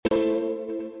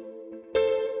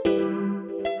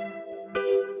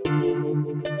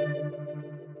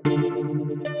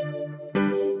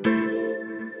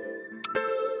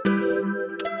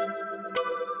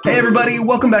everybody,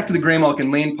 welcome back to the Grey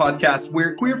Malkin Lane podcast,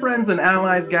 where queer friends and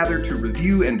allies gather to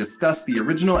review and discuss the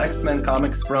original X-Men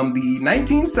comics from the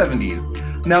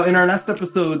 1970s. Now, in our last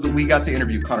episodes, we got to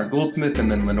interview Connor Goldsmith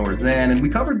and then Lenore Zan, and we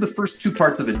covered the first two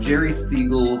parts of a Jerry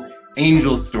Siegel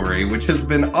Angel story, which has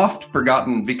been oft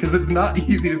forgotten because it's not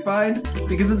easy to find,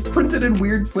 because it's printed in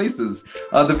weird places.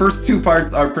 The first two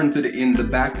parts are printed in the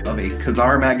back of a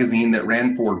Kazar magazine that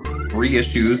ran for 3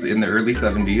 issues in the early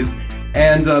 70s.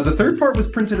 And the third part was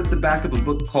printed at the back of a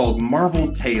book called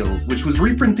Marvel Tales, which was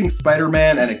reprinting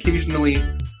Spider-Man and occasionally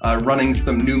running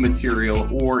some new material,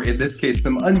 or in this case,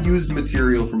 some unused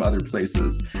material from other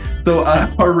places. So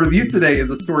our review today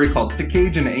is a story called To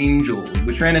Cage an Angel,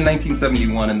 which ran in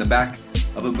 1971 in the back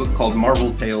of a book called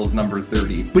Marvel Tales number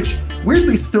 30, which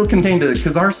weirdly still contained a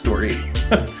Kazar story,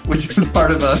 which is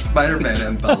part of a Spider-Man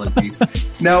anthology.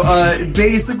 Now,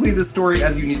 basically the story,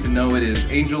 as you need to know it, is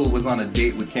Angel was on a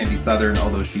date with Candy Southern,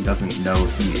 although she doesn't know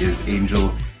he is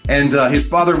Angel. And his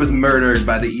father was murdered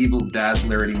by the evil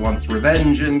Dazzler, and he wants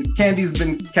revenge, and Candy's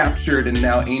been captured, and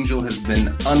now Angel has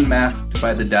been unmasked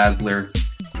by the Dazzler.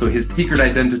 So his secret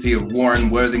identity of Warren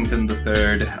Worthington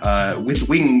III with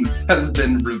wings has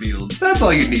been revealed. That's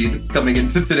all you need coming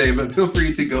into today, but feel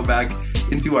free to go back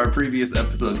into our previous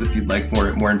episodes if you'd like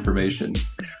more information.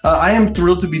 I am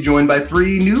thrilled to be joined by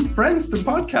 3 new friends to the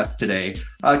podcast today.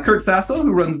 Kurt Sasso,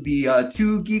 who runs the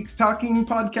Two Geeks Talking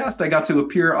podcast. I got to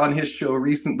appear on his show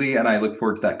recently, and I look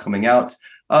forward to that coming out.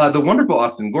 The wonderful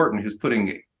Austin Gorton, who's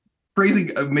putting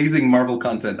crazy, amazing Marvel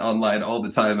content online all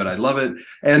the time, and I love it.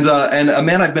 And a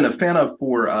man I've been a fan of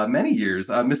for many years,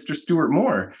 Mr. Stuart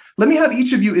Moore. Let me have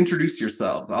each of you introduce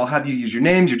yourselves. I'll have you use your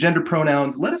names, your gender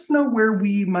pronouns. Let us know where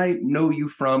we might know you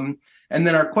from. And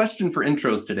then our question for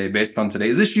intros today, based on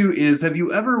today's issue, is: have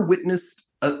you ever witnessed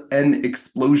an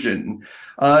explosion?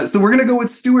 So we're going to go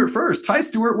with Stuart first. Hi,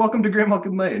 Stuart. Welcome to Grey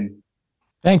Malkin Lane.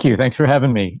 Thank you. Thanks for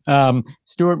having me.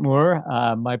 Stuart Moore.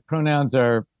 My pronouns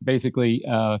are basically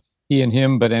he and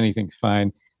him, but anything's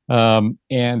fine. What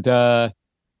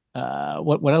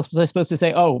else was I supposed to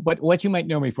say? Oh, what you might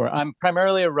know me for. I'm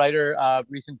primarily a writer.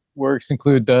 Recent works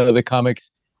include the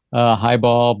comics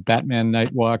Highball, Batman,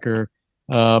 Nightwalker,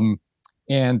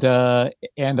 and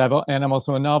I'm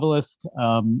also a novelist,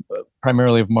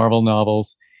 primarily of Marvel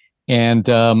novels, and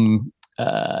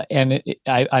I've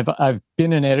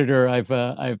been an editor.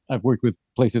 I've worked with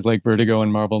places like Vertigo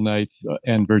and Marvel Knights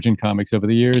and Virgin Comics over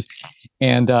the years,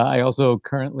 and I also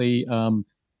currently on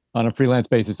a freelance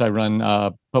basis I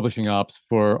run publishing ops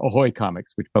for Ahoy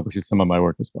Comics, which publishes some of my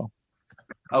work as well.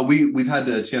 We've had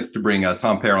a chance to bring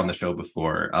Tom Pear on the show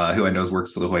before, who I know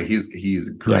works for Ahoy. He's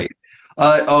great.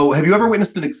 Yeah. Have you ever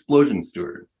witnessed an explosion,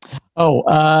 Stuart?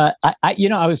 I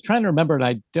was trying to remember, and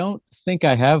I don't think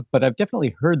I have, but I've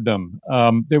definitely heard them.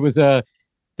 There was a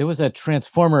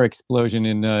transformer explosion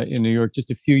in New York just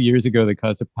a few years ago that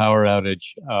caused a power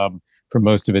outage for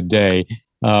most of a day.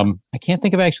 I can't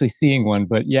think of actually seeing one,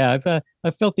 but yeah,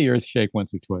 I've felt the earth shake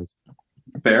once or twice.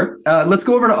 Fair. Let's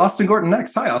go over to Austin Gorton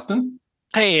next. Hi, Austin.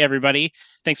 Hey, everybody.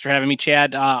 Thanks for having me,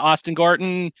 Chad. Austin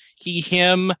Gorton, he,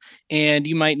 him, and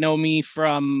you might know me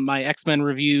from my X-Men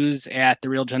reviews at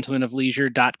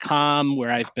therealgentlemanofleisure.com,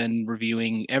 where I've been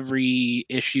reviewing every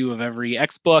issue of every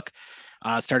X book,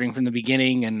 starting from the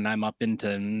beginning, and I'm up into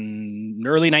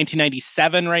early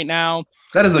 1997 right now.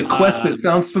 That is a quest that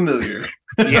sounds familiar.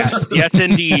 Yes,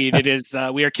 indeed. It is.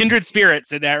 We are kindred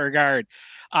spirits in that regard.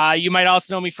 You might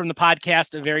also know me from the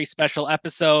podcast, a very special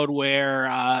episode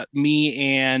where me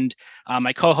and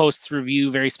my co-hosts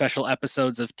review very special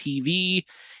episodes of TV.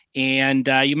 And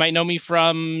you might know me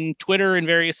from Twitter and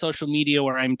various social media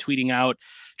where I'm tweeting out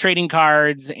trading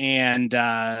cards, and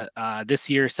this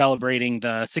year celebrating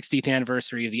the 60th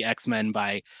anniversary of the X-Men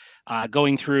by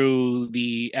going through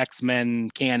the X-Men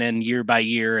canon year by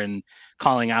year and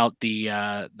calling out the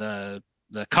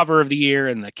cover of the year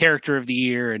and the character of the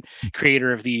year and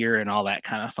creator of the year and all that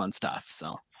kind of fun stuff.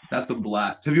 So that's a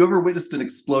blast. Have you ever witnessed an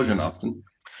explosion, Austin?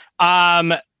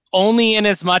 Only in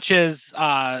as much as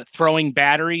throwing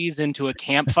batteries into a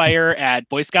campfire at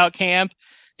Boy Scout camp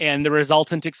and the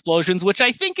resultant explosions, which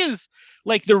I think is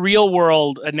like the real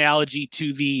world analogy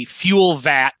to the fuel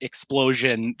vat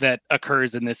explosion that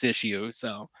occurs in this issue.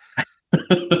 So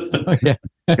yeah.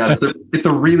 God, it's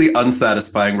a really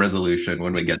unsatisfying resolution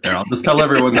when we get there. I'll just tell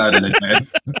everyone that in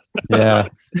advance. Yeah.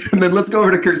 And then let's go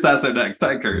over to Kurt Sasso next.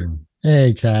 Hi, Kurt.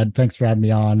 Hey, Chad. Thanks for having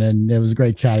me on. And it was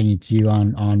great chatting to you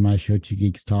on my show, Two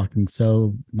Geeks Talking.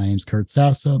 So my name's Kurt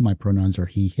Sasso. My pronouns are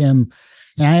he, him.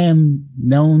 And I am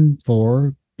known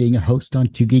for being a host on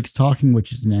Two Geeks Talking,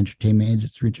 which is an entertainment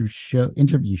industry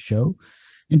interview show.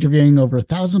 interviewing over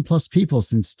 1,000 plus people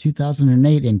since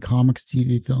 2008 in comics,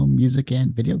 TV, film, music,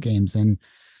 and video games. And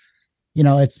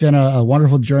it's been a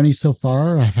wonderful journey so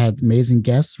far. I've had amazing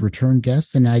guests, return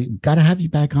guests, and I got to have you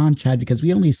back on, Chad, because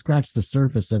we only scratched the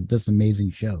surface of this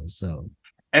amazing show. So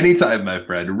anytime, my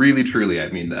friend. Really, truly, I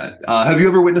mean that. Have you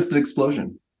ever witnessed an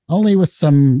explosion? Only with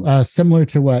some similar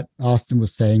to what Austin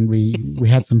was saying. We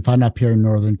had some fun up here in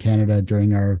Northern Canada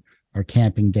during our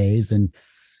camping days, and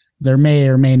there may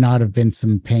or may not have been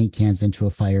some paint cans into a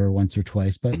fire once or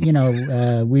twice, but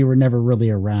we were never really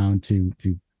around to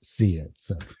see it.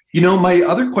 So my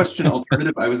other question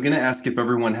alternative, I was going to ask if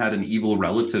everyone had an evil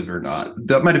relative or not.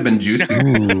 That might have been juicy.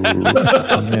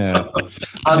 Yeah.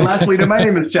 Lastly, my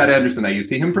name is Chad Anderson. I use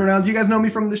he, him pronouns. You guys know me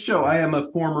from the show. I am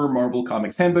a former Marvel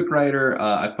Comics handbook writer.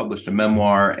 I've published a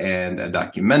memoir and a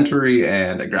documentary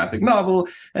and a graphic novel.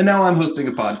 And now I'm hosting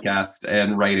a podcast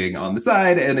and writing on the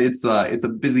side. And it's a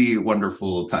busy,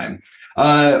 wonderful time.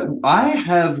 I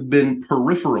have been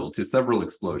peripheral to several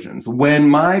explosions. When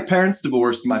my parents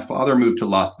divorced, my father moved to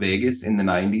Las Vegas in the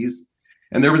 90s.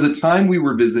 And there was a time we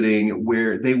were visiting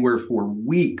where they were for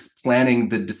weeks planning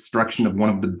the destruction of one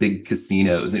of the big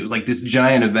casinos. It was like this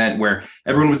giant event where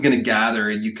everyone was going to gather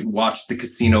and you could watch the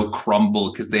casino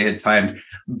crumble because they had timed.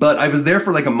 But I was there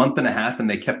for like a month and a half and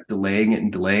they kept delaying it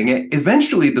and delaying it.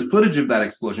 Eventually, the footage of that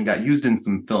explosion got used in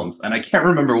some films. And I can't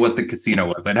remember what the casino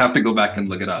was. I'd have to go back and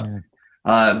look it up. Yeah.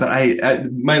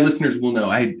 But my listeners will know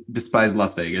I despise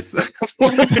Las Vegas.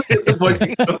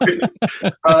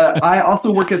 I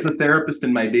also work as a therapist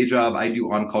in my day job. I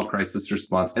do on-call crisis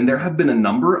response, and there have been a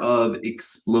number of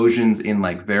explosions in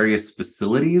like various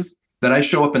facilities that I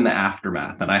show up in the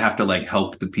aftermath, and I have to like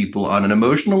help the people on an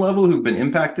emotional level who've been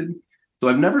impacted. So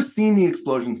I've never seen the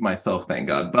explosions myself, thank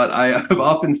God, but I have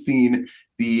often seen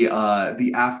the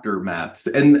aftermaths,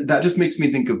 and that just makes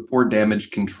me think of poor damage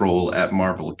control at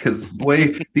Marvel, because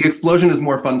boy, the explosion is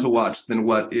more fun to watch than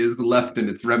what is left in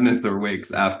its remnants or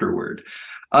wakes afterward.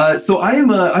 So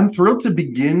I'm thrilled to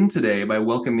begin today by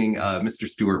welcoming Mr.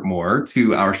 Stuart Moore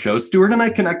to our show. Stuart and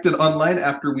I connected online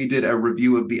after we did a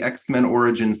review of the X-Men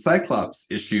Origins Cyclops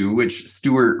issue, which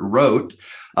Stuart wrote.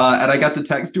 And I got to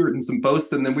tag Stuart in some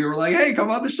posts, and then we were like, "Hey,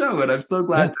 come on the show!" And I'm so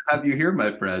glad to have you here,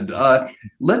 my friend.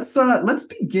 Let's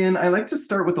begin. I like to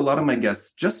start with a lot of my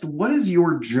guests. Just what is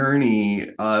your journey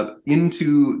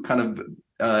into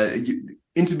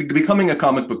into becoming a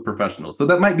comic book professional? So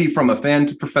that might be from a fan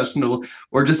to professional,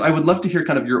 or just I would love to hear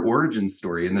kind of your origin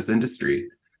story in this industry.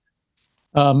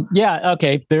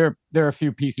 Okay. There are a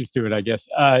few pieces to it, I guess,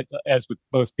 as with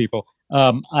most people.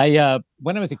 When I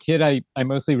was a kid, I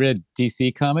mostly read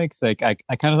DC comics. Like I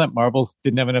kind of thought Marvels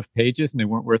didn't have enough pages and they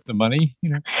weren't worth the money,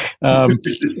 and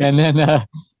then,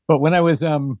 but when I was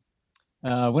 16,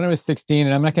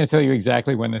 and I'm not going to tell you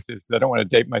exactly when this is because I don't want to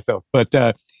date myself, but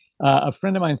a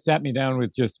friend of mine sat me down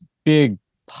with just big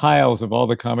piles of all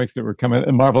the comics that were coming,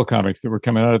 Marvel comics that were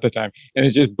coming out at the time, and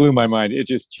it just blew my mind. It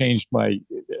just changed my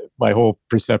whole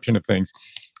perception of things.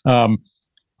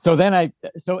 So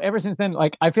ever since then,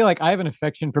 like I feel like I have an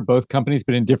affection for both companies,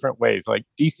 but in different ways. Like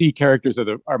DC characters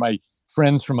are my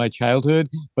friends from my childhood,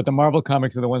 but the Marvel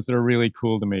comics are the ones that are really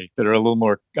cool to me, that are a little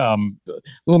more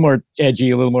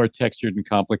edgy, a little more textured and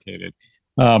complicated.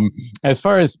 As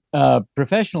far as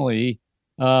professionally,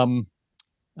 I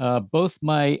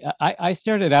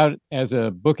started out as a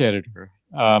book editor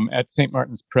at St.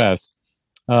 Martin's Press.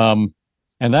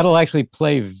 And that'll actually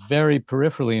play very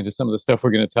peripherally into some of the stuff we're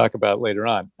going to talk about later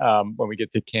on when we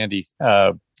get to Candy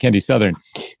Southern.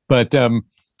 But I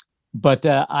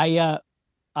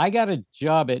got a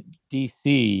job at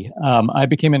DC. I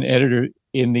became an editor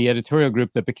in the editorial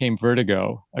group that became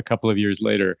Vertigo a couple of years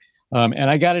later.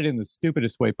 And I got it in the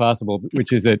stupidest way possible,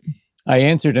 which is that I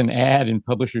answered an ad in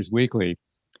Publishers Weekly.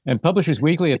 And Publishers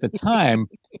Weekly at the time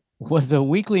was a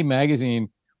weekly magazine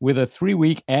with a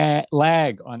 3-week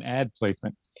lag on ad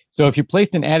placement. So if you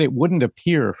placed an ad, it wouldn't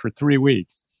appear for 3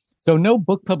 weeks. So no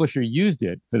book publisher used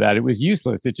it for that. It was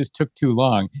useless. It just took too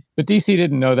long. But DC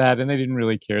didn't know that, and they didn't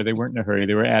really care. They weren't in a hurry.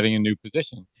 They were adding a new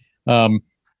position.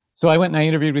 So I went and I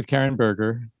interviewed with Karen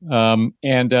Berger.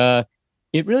 And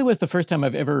it really was the first time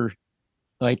I've ever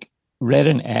read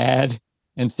an ad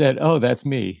and said, "Oh, that's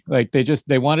me." Like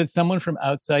they wanted someone from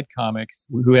outside comics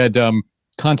who had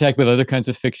contact with other kinds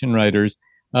of fiction writers.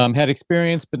 Had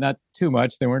experience, but not too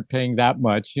much. They weren't paying that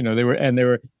much,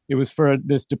 it was for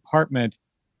this department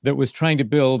that was trying to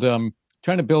build a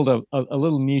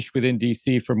little niche within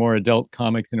DC for more adult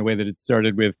comics in a way that it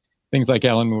started with things like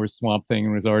Alan Moore's Swamp Thing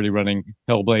and was already running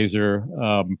Hellblazer,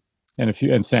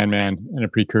 and Sandman and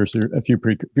a few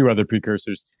other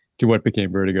precursors to what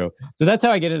became Vertigo. So that's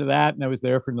how I get into that. And I was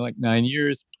there for 9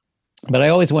 years, but I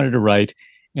always wanted to write.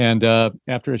 And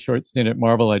after a short stint at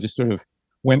Marvel, I just sort of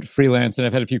went freelance, and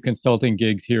I've had a few consulting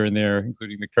gigs here and there,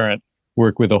 including the current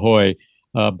work with Ahoy.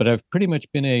 But I've pretty much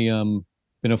been a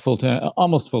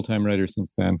almost full-time writer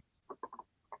since then.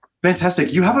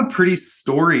 Fantastic. You have a pretty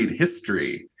storied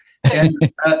history. And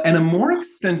and a more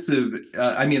extensive,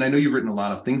 I mean, I know you've written a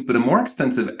lot of things, but a more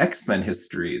extensive X-Men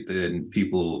history than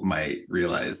people might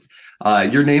realize.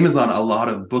 Your name is on a lot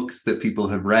of books that people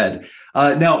have read.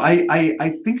 Now,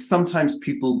 I think sometimes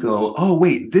people go, oh,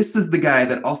 wait, this is the guy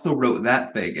that also wrote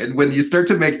that thing. And when you start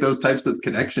to make those types of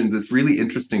connections, it's really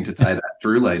interesting to tie that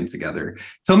through line together.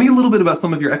 Tell me a little bit about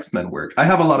some of your X-Men work. I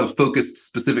have a lot of focused,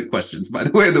 specific questions, by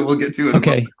the way, that we'll get to in a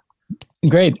moment.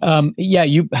 Great. Yeah,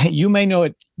 you may know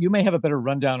it. You may have a better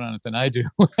rundown on it than I do.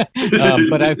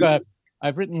 But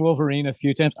I've written Wolverine a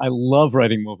few times. I love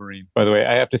writing Wolverine, by the way.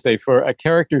 I have to say, for a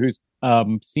character who's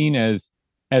seen as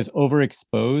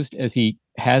overexposed as he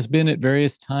has been at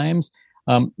various times,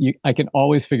 I can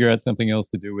always figure out something else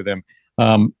to do with him.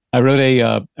 I wrote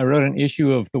an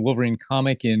issue of the Wolverine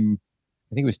comic in,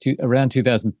 I think it was around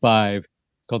 2005,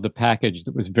 called The Package,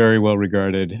 that was very well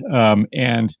regarded.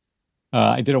 And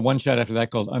I did a one-shot after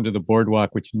that called Under the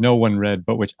Boardwalk, which no one read,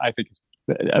 but which I think is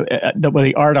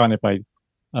the art on it by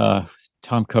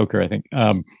Tom Coker, I think.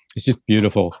 It's just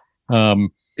beautiful.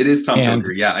 It is Tom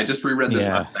Coker. Yeah, I just reread this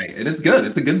last night, and it's good.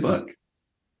 It's a good book.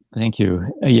 Thank you.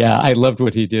 Yeah, I loved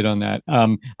what he did on that.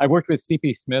 I worked with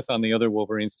C.P. Smith on the other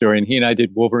Wolverine story, and he and I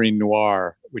did Wolverine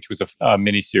Noir, which was a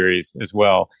miniseries as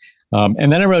well. And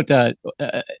then I wrote,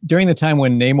 during the time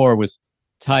when Namor was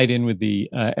tied in with the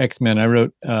X-Men, I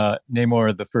wrote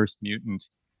Namor the First Mutant,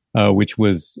 which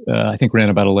was, I think, ran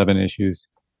about 11 issues.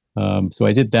 So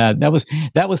I did that. That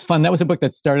was fun. That was a book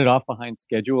that started off behind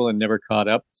schedule and never caught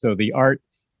up. So the art,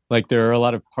 like, there are a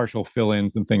lot of partial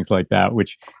fill-ins and things like that,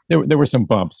 which there were some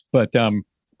bumps, but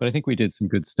I think we did some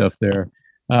good stuff there.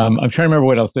 I'm trying to remember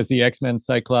what else. There's the X-Men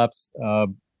Cyclops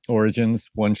Origins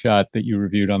one shot that you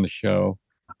reviewed on the show.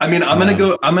 I mean, I'm gonna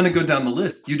go down the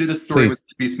list. You did a story with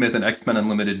C.P. Smith and X-Men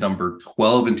Unlimited number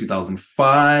 12 in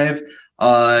 2005.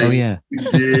 You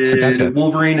did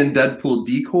Wolverine and Deadpool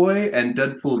Decoy and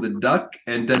Deadpool the Duck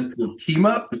and Deadpool Team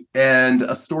Up and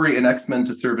a story in X-Men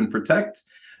To Serve and Protect,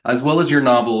 as well as your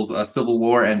novels Civil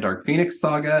War and Dark Phoenix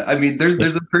Saga. I mean,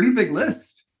 there's a pretty big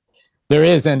list. There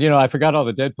is, and I forgot all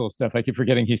the Deadpool stuff. I keep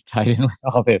forgetting he's tied in with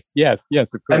all this. Yes, of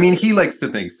course. I mean, he likes to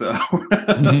think so.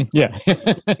 Yeah,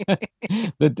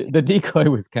 the decoy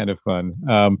was kind of fun.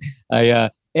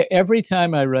 Every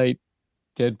time I write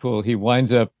Deadpool, he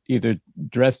winds up either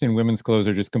dressed in women's clothes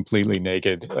or just completely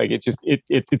naked. Like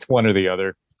it's one or the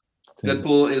other.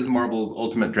 Deadpool is Marvel's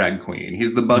ultimate drag queen.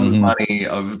 He's the Bugs Bunny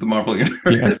of the Marvel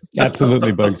universe. Yeah,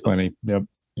 absolutely, Bugs Bunny. Yep.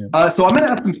 Yeah. So I'm going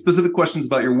to ask some specific questions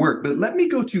about your work, but let me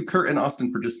go to Kurt and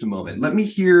Austin for just a moment. Let me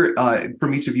hear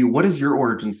from each of you, what is your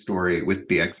origin story with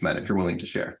the X-Men, if you're willing to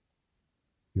share?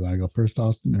 You want to go first,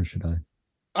 Austin, or should I?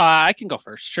 I can go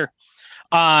first, sure.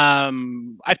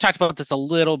 I've talked about this a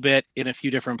little bit in a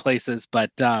few different places,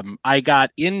 but I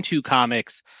got into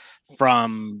comics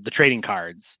from the trading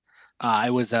cards. I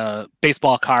was a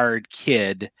baseball card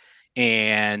kid.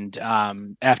 And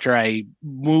after I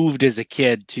moved as a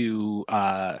kid to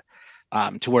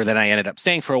where then I ended up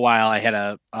staying for a while, I had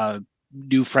a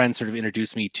new friend sort of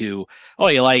introduce me to, oh,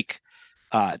 you like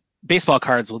baseball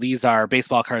cards? Well, these are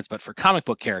baseball cards, but for comic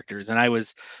book characters. And I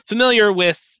was familiar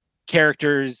with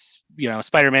characters,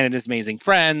 Spider-Man and His Amazing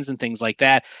Friends and things like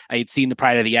that. I had seen the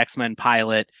Pride of the X-Men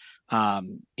pilot,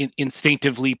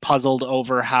 instinctively puzzled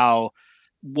over how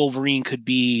Wolverine could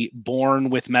be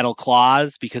born with metal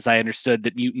claws, because I understood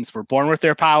that mutants were born with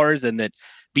their powers and that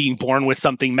being born with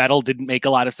something metal didn't make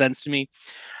a lot of sense to me.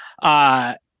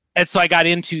 And so I got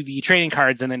into the trading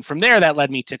cards, and then from there that led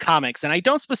me to comics. And I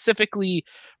don't specifically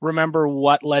remember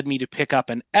what led me to pick up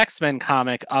an X-Men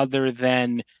comic other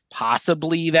than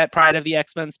possibly that Pride of the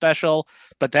X-Men special.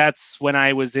 But that's when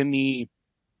I was in the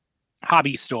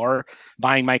hobby store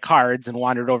buying my cards and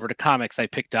wandered over to comics. I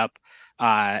picked up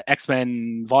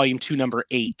X-Men Volume 2, number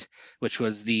 8, which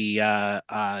was the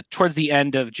towards the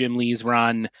end of Jim Lee's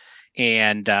run,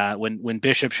 and when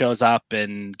Bishop shows up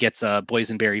and gets a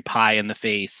boysenberry pie in the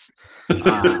face,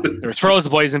 or throws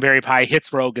a boysenberry pie,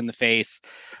 hits Rogue in the face.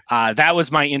 That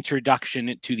was my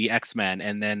introduction to the X-Men,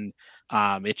 and then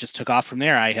it just took off from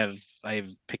there.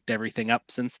 I've picked everything up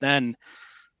since then.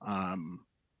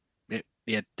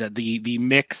 The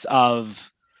mix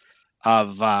of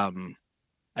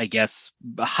I guess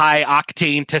high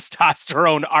octane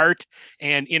testosterone art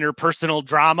and interpersonal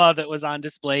drama that was on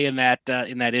display in that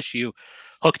issue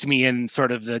hooked me in,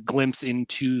 sort of the glimpse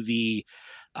into the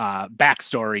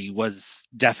backstory was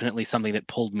definitely something that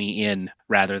pulled me in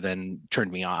rather than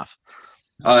turned me off.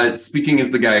 Speaking as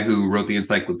the guy who wrote the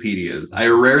encyclopedias, I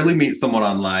rarely meet someone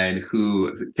online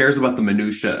who cares about the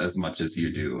minutia as much as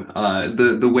you do.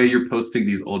 The way you're posting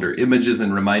these older images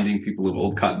and reminding people of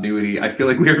old continuity, I feel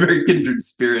like we are very kindred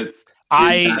spirits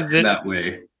in that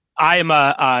way. I am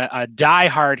a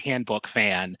diehard handbook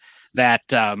fan that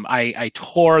I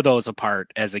tore those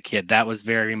apart as a kid. That was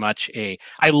very much I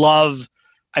love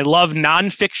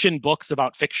nonfiction books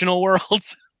about fictional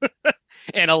worlds.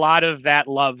 And a lot of that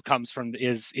love comes from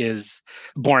is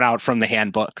born out from the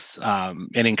handbooks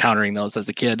and encountering those as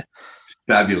a kid.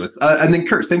 Fabulous. And then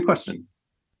Kurt, same question.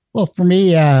 Well, for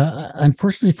me,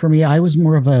 unfortunately for me, I was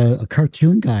more of a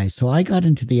cartoon guy. So I got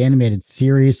into the animated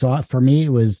series. So for me, it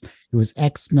was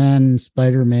X-Men,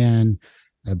 Spider-Man,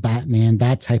 Batman,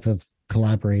 that type of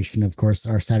collaboration. Of course,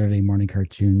 our Saturday morning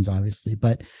cartoons, obviously.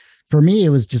 But for me, it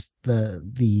was just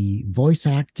the voice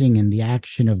acting and the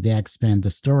action of the X-Men,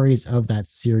 the stories of that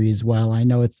series. While I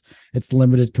know it's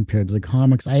limited compared to the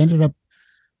comics, I ended up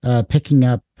picking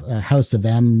up House of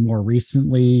M more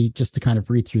recently, just to kind of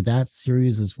read through that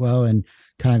series as well and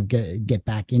kind of get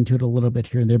back into it a little bit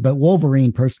here and there. But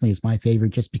Wolverine personally is my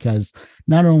favorite, just because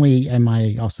not only am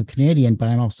I also Canadian, but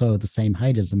I'm also the same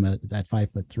height as him at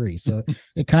 5'3". So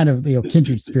it kind of,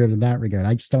 kindred spirit in that regard.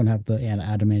 I just don't have the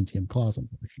adamantium claws,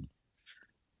 unfortunately.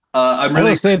 I'm really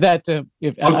I will say that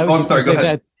I'm sorry. Go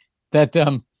ahead.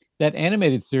 That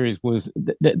animated series was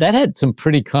that had some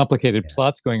pretty complicated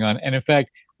plots going on, and in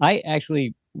fact, I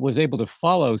actually was able to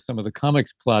follow some of the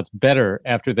comics plots better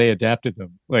after they adapted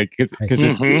them, like because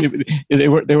they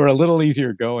were a little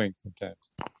easier going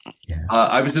sometimes. Yeah.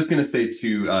 I was just going to say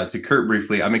to Kurt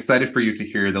briefly, I'm excited for you to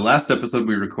hear the last episode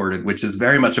we recorded, which is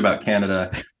very much about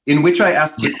Canada, in which I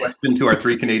asked the question to our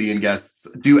 3 Canadian guests,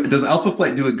 does Alpha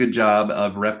Flight do a good job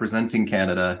of representing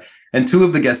Canada? And 2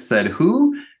 of the guests said,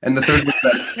 who? And the third one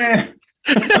said,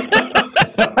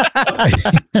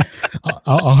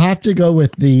 I'll have to go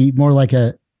with the more like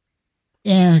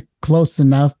close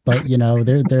enough, but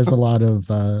there's a lot of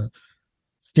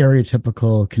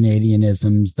stereotypical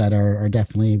Canadianisms that are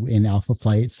definitely in Alpha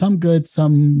Flight. Some good,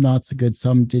 some not so good.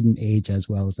 Some didn't age as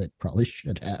well as it probably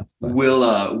should have. But.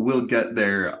 We'll get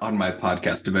there on my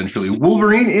podcast eventually.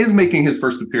 Wolverine is making his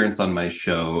first appearance on my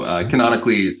show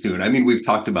canonically soon. I mean, we've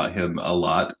talked about him a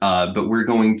lot, but we're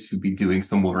going to be doing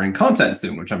some Wolverine content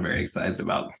soon, which I'm very excited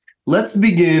about. Let's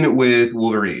begin with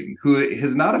Wolverine, who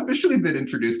has not officially been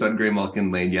introduced on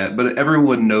Graymalkin Lane yet, but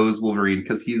everyone knows Wolverine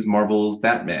because he's Marvel's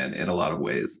Batman in a lot of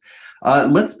ways.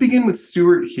 Let's begin with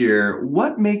Stuart here.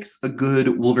 What makes a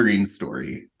good Wolverine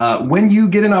story? When you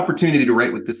get an opportunity to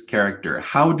write with this character,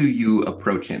 how do you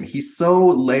approach him? He's so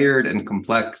layered and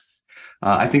complex.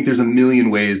 I think there's a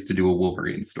million ways to do a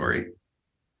Wolverine story.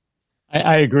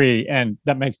 I agree, and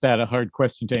that makes that a hard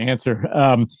question to answer.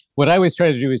 What I always try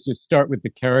to do is just start with the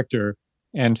character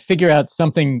and figure out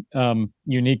something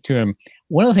unique to him.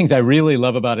 One of the things I really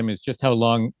love about him is just how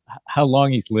long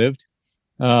he's lived,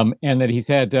 and that he's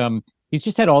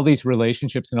just had all these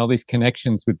relationships and all these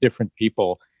connections with different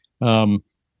people.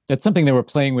 That's something they were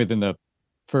playing with in the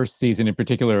first season, in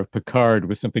particular of Picard,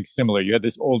 was something similar. You had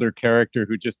this older character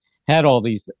who just had all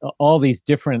these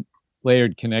different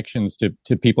layered connections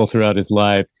to people throughout his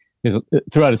life.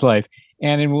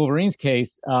 And in Wolverine's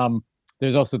case,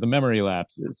 there's also the memory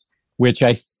lapses, which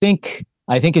I think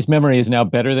his memory is now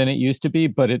better than it used to be,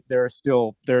 but there are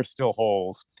still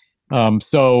holes.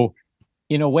 So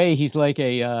in a way, he's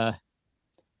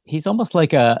almost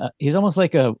like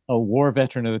a war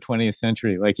veteran of the 20th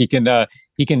century. Like he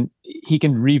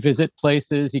can revisit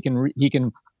places. He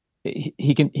can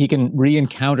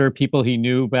re-encounter people he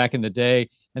knew back in the day,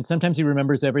 and sometimes he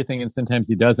remembers everything and sometimes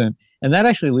he doesn't, and that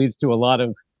actually leads to a lot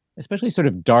of especially sort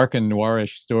of dark and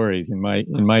noirish stories in my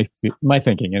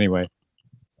thinking anyway.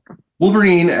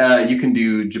 Wolverine, you can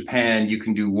do Japan, you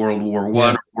can do World War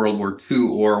I, World War II,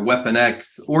 or Weapon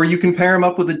X, or you can pair him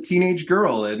up with a teenage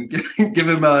girl and give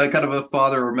him a kind of a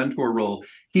father or mentor role.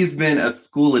 He's been a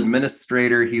school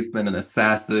administrator, he's been an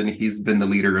assassin, he's been the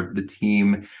leader of the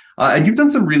team, and you've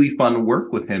done some really fun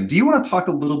work with him. Do you want to talk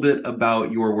a little bit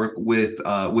about your work with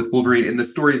Wolverine and the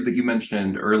stories that you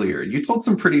mentioned earlier? You told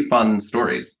some pretty fun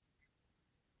stories.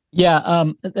 Yeah,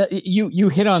 you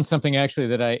hit on something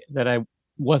actually that I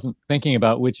wasn't thinking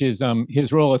about, which is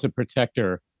his role as a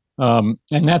protector, and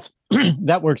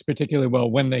that works particularly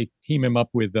well when they team him up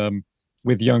with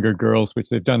younger girls, which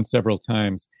they've done several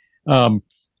times.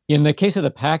 In the case of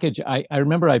the package, I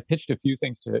remember I pitched a few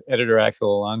things to editor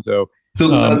Axel Alonso,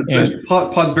 So and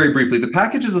pause very briefly. The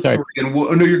package is a sorry. story in,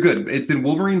 oh no, you're good. It's in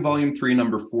Wolverine Volume 3,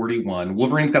 number 41.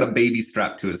 Wolverine's got a baby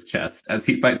strapped to his chest as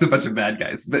he fights a bunch of bad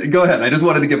guys. But go ahead. I just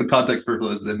wanted to give a context for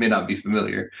those that may not be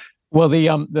familiar. Well,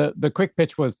 the quick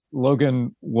pitch was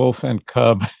Logan, Wolf, and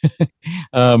Cub,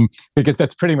 because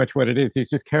that's pretty much what it is. He's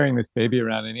just carrying this baby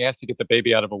around, and he has to get the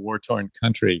baby out of a war-torn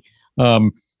country.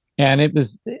 And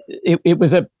it's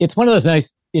one of those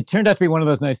nice. It turned out to be one of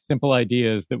those nice, simple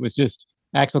ideas that was just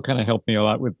Axel kind of helped me a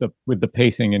lot with the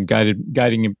pacing and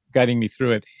guiding me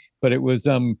through it. But it was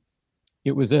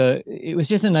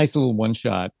just a nice little one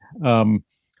shot.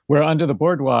 Where Under the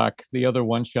Boardwalk, the other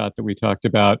one shot that we talked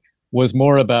about, was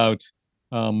more about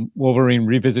Wolverine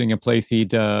revisiting a place he'd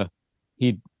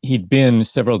been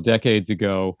several decades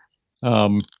ago,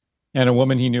 and a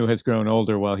woman he knew has grown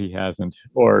older while he hasn't,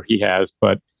 or he has,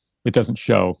 but it doesn't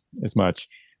show as much.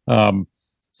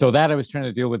 So that I was trying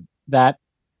to deal with that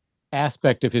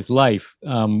aspect of his life,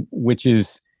 which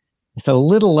is it's a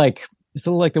little like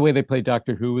the way they play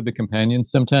Doctor Who with the companions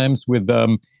sometimes, with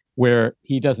where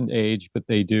he doesn't age but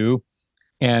they do,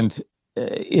 and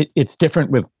it's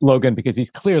different with Logan because he's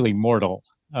clearly mortal,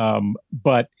 and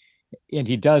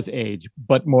he does age,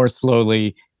 but more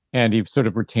slowly, and he sort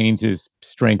of retains his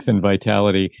strength and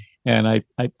vitality. And I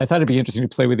thought it'd be interesting to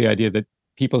play with the idea that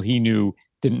people he knew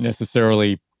wouldn't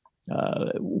necessarily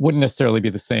be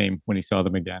the same when he saw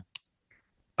them again.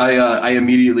 I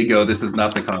immediately go, this is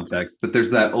not the context, but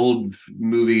there's that old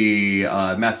movie,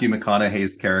 Matthew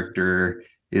McConaughey's character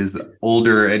is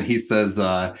older, and he says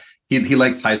he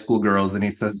likes high school girls, and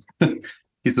he says I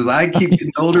keep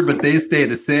getting older, but they stay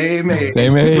the same age.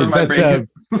 Same age.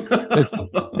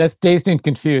 That's Dazed and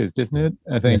Confused, isn't it?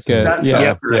 I think. That's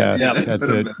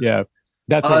it. Yeah,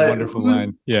 that's a wonderful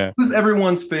line. Yeah. Who's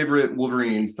everyone's favorite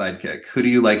Wolverine sidekick? Who do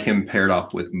you like him paired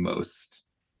off with most?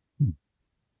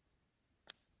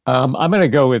 I'm gonna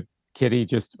go with Kitty,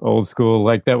 just old school.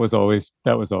 Like that was always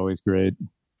great.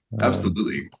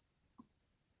 Absolutely.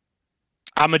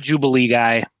 I'm a Jubilee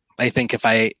guy. I think if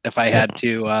I had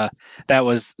to, that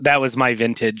was my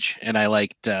vintage, and I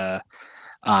liked the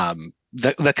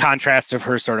contrast of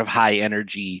her sort of high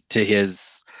energy to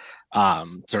his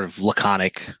sort of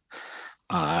laconic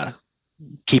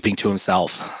keeping to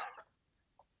himself.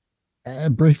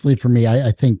 Briefly for me,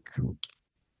 I think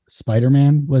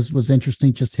Spider-Man was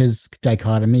interesting. Just his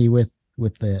dichotomy with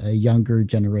a younger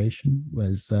generation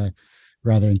was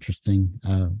rather interesting,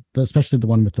 but especially the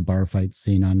one with the bar fight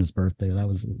scene on his birthday. That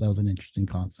was an interesting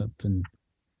concept. And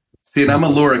see, and I'm a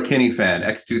Laura Kinney fan.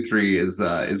 X-23 is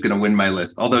going to win my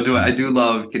list. Although I do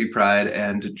love Kitty Pryde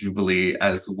and Jubilee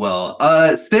as well.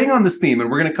 Staying on this theme,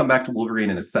 and we're going to come back to Wolverine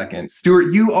in a second.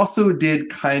 Stuart, you also did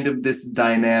kind of this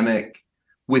dynamic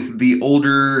with the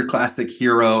older classic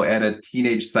hero and a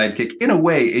teenage sidekick in a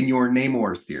way in your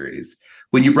Namor series,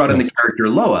 when you brought in the character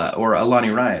Loa or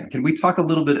Alani Ryan. Can we talk a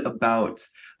little bit about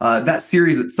that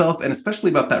series itself, and especially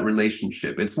about that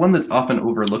relationship? It's one that's often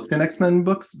overlooked in X-Men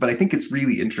books, but I think it's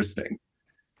really interesting.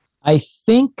 I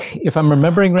think, if I'm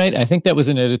remembering right, I think that was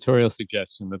an editorial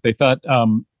suggestion, that they thought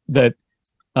that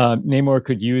Namor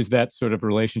could use that sort of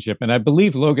relationship. And I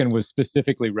believe Logan was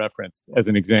specifically referenced as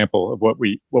an example of what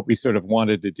we sort of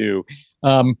wanted to do.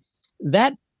 I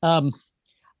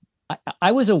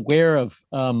was aware of...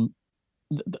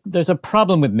 there's a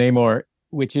problem with Namor,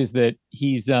 which is that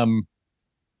he's an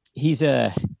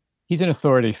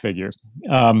authority figure.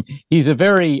 He's a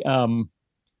very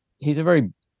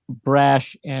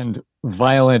brash and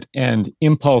violent and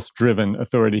impulse-driven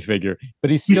authority figure, but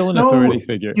he's still an authority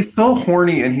figure. He's so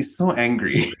horny and he's so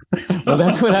angry. Well,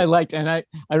 that's what I liked, and I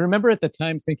remember at the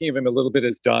time thinking of him a little bit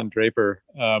as Don Draper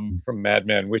from Mad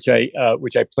Men, which I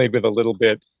played with a little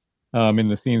bit in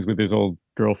the scenes with his old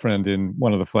girlfriend in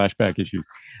one of the flashback issues.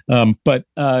 But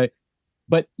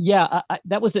yeah,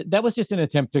 that was just an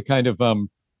attempt to kind of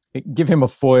give him a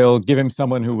foil, give him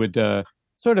someone who would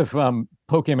sort of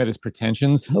poke him at his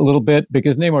pretensions a little bit,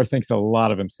 because Namor thinks a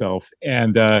lot of himself,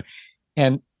 and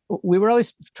we were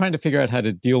always trying to figure out how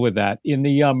to deal with that. In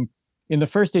the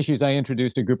first issues, I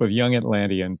introduced a group of young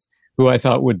Atlanteans who I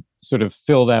thought would sort of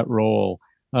fill that role.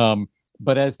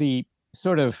 But as the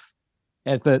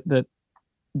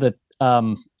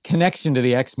connection to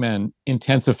the X-Men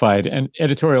intensified, and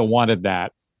editorial wanted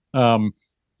that,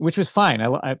 which was fine.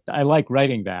 I like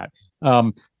writing that.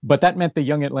 But that meant the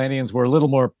young Atlanteans were a little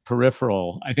more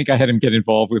peripheral. I think I had him get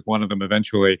involved with one of them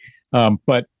eventually,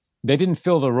 but they didn't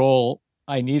fill the role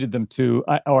I needed them to,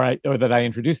 or that I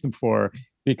introduced them for,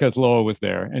 because Loa was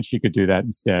there and she could do that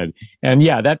instead. And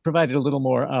yeah, that provided a little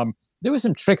more. There were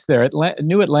some tricks there.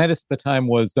 New Atlantis at the time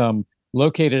was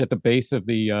located at the base of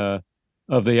the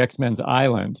of the X-Men's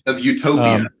island of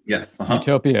Utopia. Yes,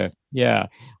 Utopia, yeah,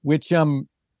 which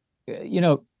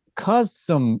caused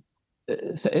some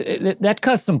that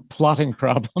caused some plotting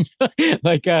problems.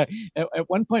 Like at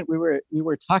one point we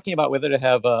were talking about whether to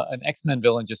have an X-Men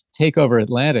villain just take over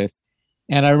Atlantis,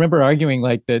 and I remember arguing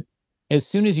like that as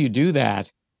soon as you do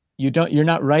that, you're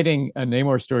not writing a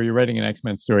Namor story, you're writing an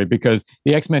X-Men story, because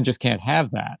the X-Men just can't have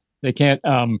that. They can't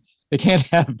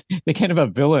have a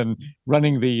villain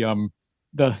running the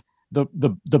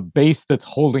base that's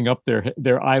holding up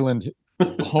their island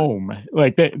home.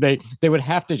 Like they would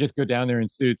have to just go down there in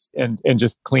suits and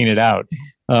just clean it out.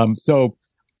 So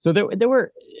there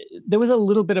was a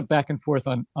little bit of back and forth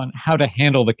on how to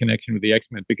handle the connection with the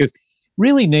X-Men, because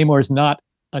really Namor's not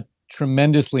a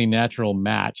tremendously natural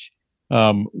match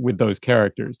with those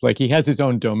characters. Like, he has his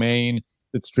own domain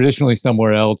that's traditionally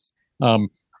somewhere else.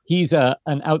 He's an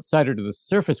outsider to the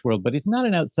surface world, but he's not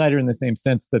an outsider in the same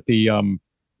sense that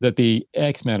the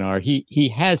X-Men are.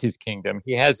 He has his kingdom.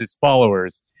 He has his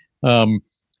followers.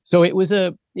 So it was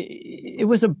a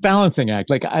balancing act.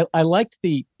 Like, I liked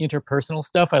the interpersonal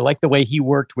stuff. I liked the way he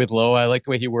worked with Loa. I liked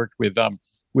the way he worked with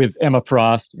Emma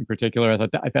Frost in particular.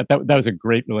 I thought that was a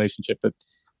great relationship. That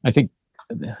I think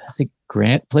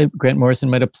Grant Morrison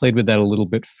might have played with that a little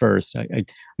bit first. I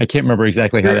can't remember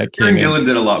exactly how that came in. Gillen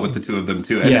did a lot with the two of them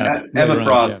too. And yeah, Emma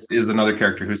Frost is another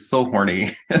character who's so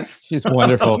horny. She's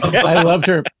wonderful. I loved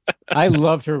her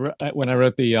when I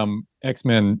wrote the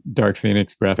X-Men Dark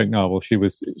Phoenix graphic novel. She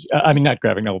was, not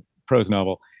graphic novel, prose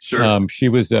novel. Sure. She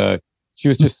was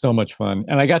just so much fun,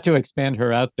 and I got to expand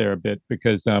her out there a bit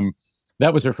because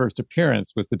that was her first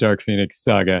appearance, was the Dark Phoenix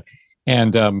saga,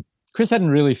 and Chris hadn't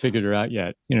really figured her out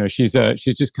yet. She's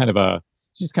just kind of a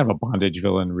bondage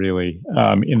villain, really,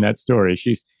 in that story.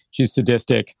 She's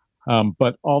sadistic,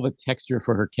 but all the texture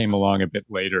for her came along a bit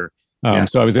later.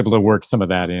 So I was able to work some of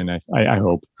that in. I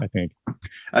think.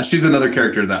 She's another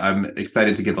character that I'm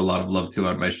excited to give a lot of love to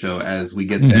on my show as we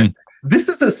get there. This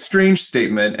is a strange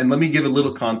statement, and let me give a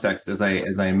little context as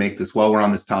I make this while we're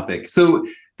on this topic. So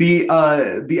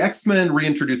the X-Men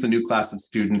reintroduce a new class of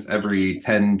students every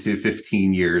 10 to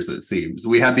 15 years, it seems.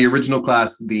 We had the original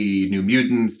class, the New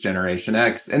Mutants, Generation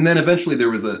X, and then eventually there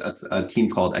was a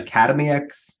team called Academy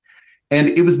X. And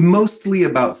it was mostly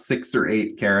about 6 or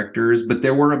 8 characters, but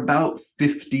there were about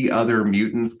 50 other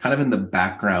mutants kind of in the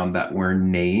background that were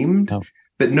named,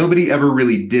 but nobody ever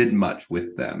really did much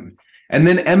with them. And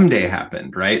then M-Day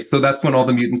happened, right? So that's when all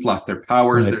the mutants lost their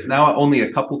powers. Right. There's now only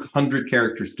a couple hundred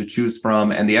characters to choose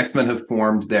from, and the X-Men have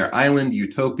formed their island,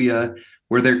 Utopia,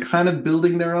 where they're kind of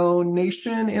building their own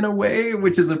nation in a way,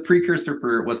 which is a precursor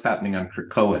for what's happening on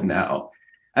Krakoa now.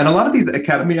 And a lot of these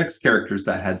Academy X characters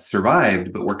that had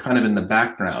survived, but were kind of in the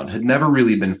background, had never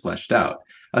really been fleshed out.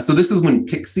 So this is when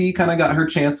Pixie kind of got her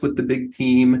chance with the big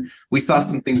team. We saw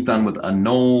some things done with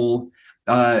Anole.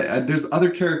 There's other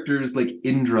characters like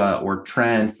Indra or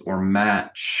Trance or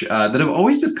Match that have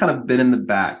always just kind of been in the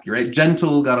back, right?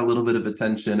 Gentle got a little bit of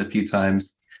attention a few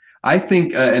times. I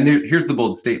think, here's the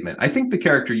bold statement. I think the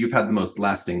character you've had the most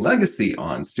lasting legacy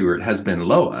on, Stuart, has been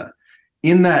Loa,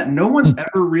 in that no one's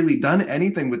ever really done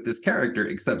anything with this character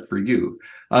except for you.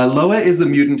 Loa is a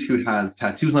mutant who has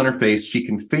tattoos on her face. She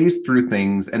can phase through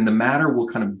things, and the matter will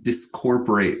kind of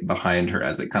discorporate behind her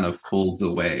as it kind of folds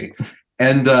away.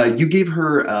 And you gave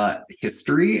her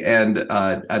history and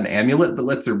an amulet that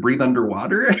lets her breathe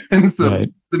underwater and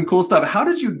some cool stuff. How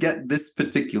did you get this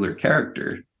particular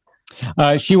character?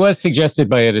 She was suggested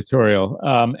by editorial,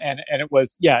 and it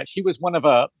was, she was one of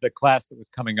the class that was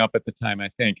coming up at the time, I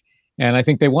think. And I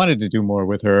think they wanted to do more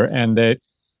with her, and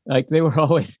they were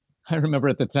always. I remember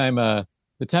at the time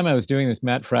I was doing this,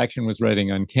 Matt Fraction was writing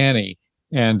Uncanny,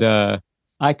 and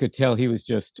I could tell he was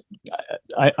just.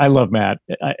 I love Matt.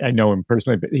 I know him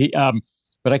personally,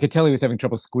 but I could tell he was having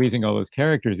trouble squeezing all those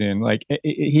characters in. Like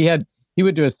he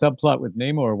would do a subplot with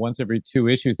Namor once every 2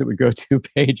 issues that would go 2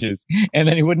 pages, and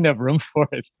then he wouldn't have room for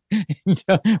it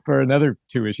for another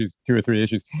 2 or 3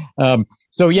 issues.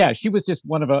 So yeah, she was just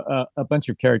one of a bunch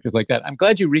of characters like that. I'm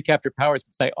glad you recapped her powers,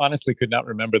 because I honestly could not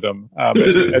remember them as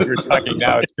we're talking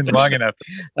now. It's been long enough.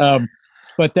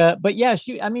 But yeah,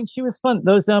 she was fun.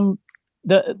 Those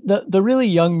the really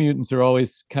young mutants are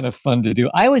always kind of fun to do.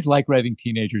 I always like writing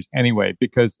teenagers anyway,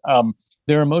 because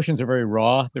their emotions are very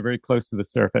raw. They're very close to the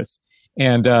surface.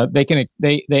 And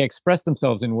they express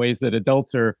themselves in ways that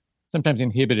adults are sometimes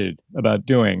inhibited about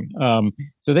doing.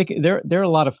 So they're a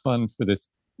lot of fun for this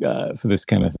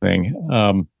kind of thing.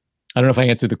 I don't know if I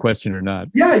answered the question or not.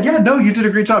 Yeah, no, you did a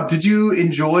great job. Did you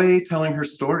enjoy telling her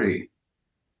story?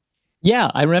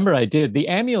 Yeah, I remember I did. The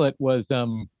amulet was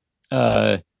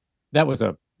that was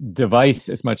device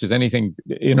as much as anything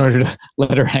in order to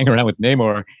let her hang around with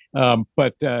Namor.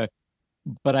 But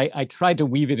I tried to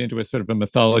weave it into a sort of a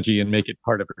mythology and make it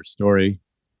part of her story.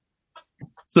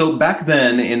 So back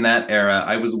then in that era,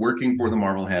 I was working for the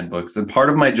Marvel Handbooks, and part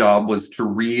of my job was to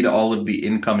read all of the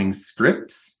incoming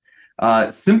scripts. I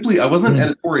wasn't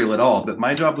editorial at all, but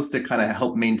my job was to kind of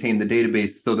help maintain the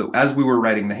database so that as we were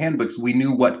writing the handbooks, we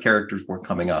knew what characters were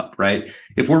coming up, right?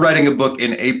 If we're writing a book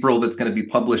in April that's going to be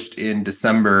published in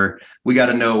December, we got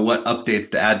to know what updates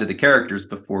to add to the characters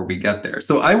before we get there.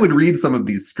 So I would read some of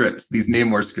these scripts, these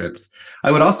Namor scripts.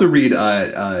 I would also read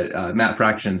Matt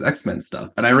Fraction's X-Men stuff.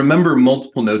 And I remember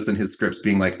multiple notes in his scripts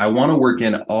being like, I want to work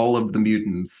in all of the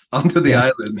mutants onto the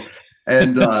island.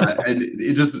 And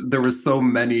it just, there was so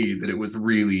many that it was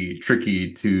really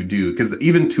tricky to do, because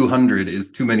even 200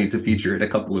 is too many to feature in a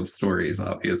couple of stories,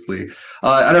 obviously.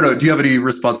 I don't know. Do you have any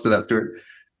response to that, Stuart?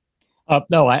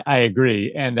 No, I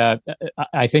agree. And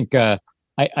I think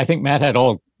Matt had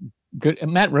all good.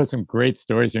 Matt wrote some great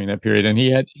stories during that period, and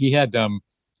he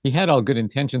had all good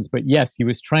intentions. But yes, he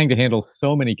was trying to handle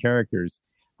so many characters,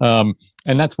 and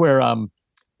that's where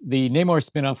the Namor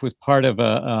spinoff was part of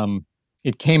a.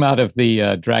 It came out of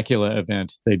the Dracula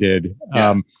event they did,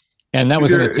 and that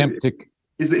was an attempt to.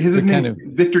 Is his name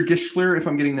Victor Gischler, if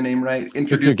I'm getting the name right?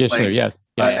 Introduced Victor Gischler, yes.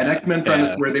 An X-Men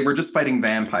premise where they were just fighting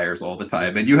vampires all the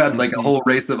time, and you had like a whole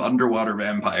race of underwater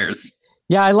vampires.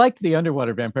 Yeah, I liked the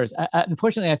underwater vampires.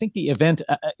 Unfortunately, I think the event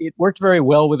it worked very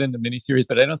well within the miniseries,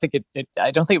 but I don't think it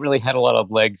really had a lot of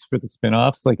legs for the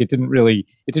spin-offs. Like it didn't really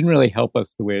help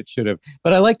us the way it should have.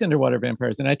 But I liked underwater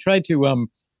vampires, and I tried to.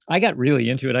 I got really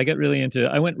into it.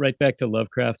 I went right back to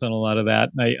Lovecraft on a lot of that.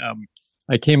 And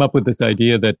I came up with this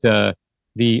idea that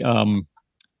the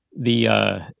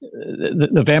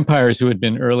vampires who had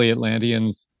been early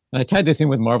Atlanteans, and I tied this in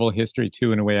with Marvel history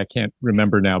too in a way I can't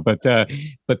remember now, but that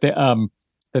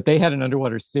they had an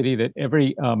underwater city that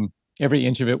every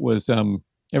inch of it was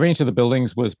every inch of the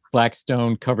buildings was black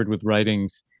stone covered with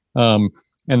writings, and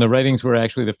the writings were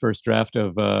actually the first draft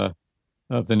of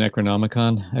the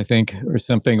Necronomicon, I think, or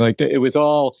something like that. It was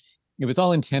all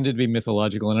intended to be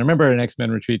mythological. And I remember an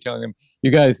X-Men retreat telling them,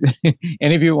 "You guys,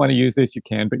 any of you want to use this, you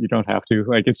can, but you don't have to.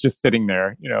 Like, it's just sitting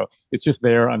there. It's just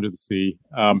there under the sea."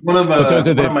 One of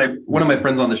my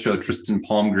friends on the show, Tristan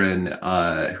Palmgren,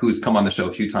 who's come on the show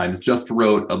a few times, just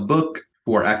wrote a book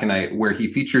for Aconite where he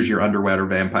features your underwater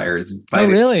vampires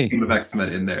fighting a team of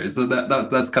X-Men in there. So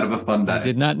that's kind of a fun dive. I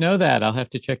did not know that. I'll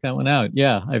have to check that one out.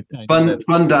 Yeah.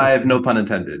 Fun dive, no pun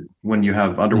intended, when you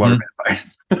have underwater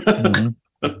vampires.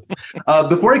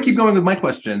 Before I keep going with my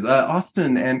questions,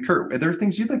 Austin and Kurt, are there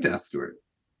things you'd like to ask Stuart?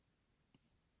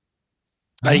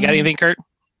 You got anything, Kurt?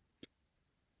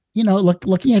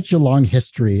 Looking at your long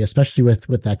history, especially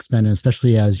with X-Men, and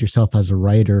especially as yourself as a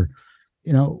writer,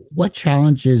 what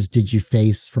challenges did you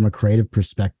face from a creative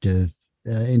perspective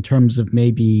in terms of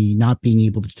maybe not being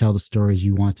able to tell the stories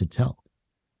you want to tell?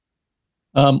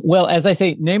 Well, as I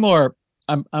say, Namor,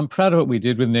 I'm proud of what we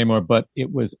did with Namor, but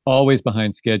it was always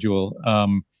behind schedule.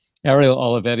 Ariel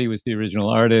Olivetti was the original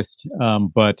artist,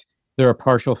 but there are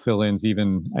partial fill-ins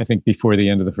even, I think, before the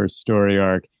end of the first story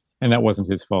arc, and that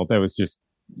wasn't his fault. That was just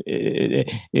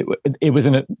it was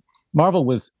Marvel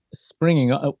was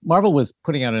Marvel was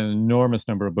putting out an enormous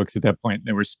number of books at that point.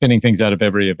 They were spinning things out of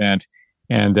every event,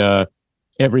 and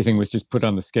everything was just put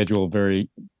on the schedule very,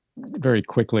 very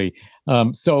quickly.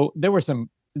 So there were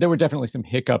definitely some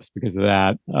hiccups because of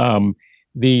that. I'm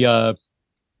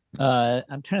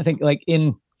trying to think, like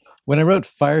when I wrote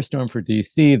Firestorm for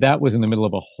DC, that was in the middle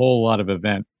of a whole lot of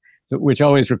events, which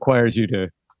always requires you to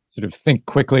sort of think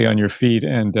quickly on your feet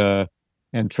and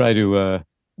try to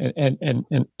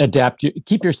and adapt,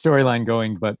 keep your storyline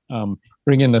going, but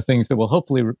bring in the things that will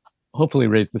hopefully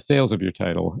raise the sales of your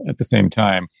title at the same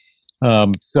time.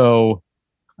 So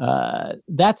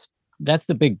that's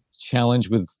the big challenge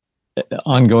with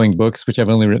ongoing books, which I've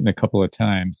only written a couple of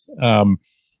times.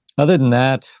 Other than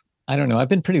that, I don't know. I've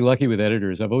been pretty lucky with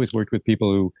editors. I've always worked with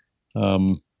people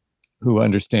who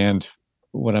understand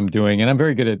what I'm doing, and I'm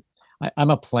very good at. I'm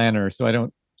a planner, so I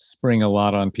don't spring a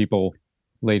lot on people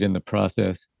late in the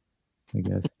process, I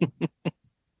guess.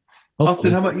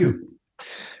 Austin, how about you?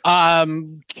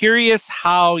 Curious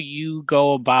how you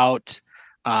go about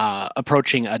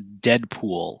approaching a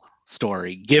Deadpool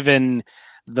story, given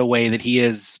the way that he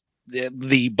is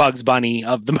the Bugs Bunny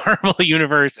of the Marvel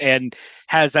universe and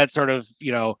has that sort of,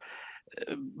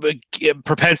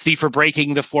 propensity for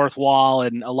breaking the fourth wall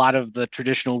and a lot of the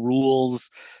traditional rules,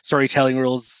 storytelling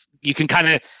rules. You can kind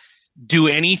of do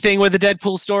anything with a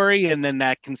Deadpool story, and then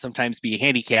that can sometimes be a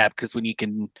handicap, because when you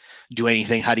can do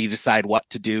anything, how do you decide what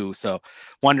to do? So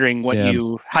wondering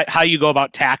how you go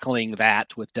about tackling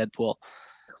that with Deadpool.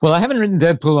 Well, I haven't written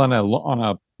Deadpool on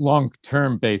a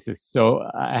long-term basis, so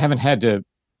I haven't had to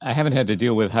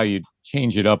deal with how you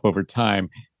change it up over time.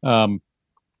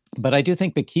 But I do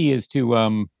think the key is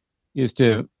to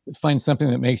find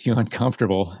something that makes you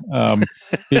uncomfortable,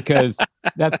 because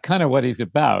that's kind of what he's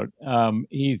about.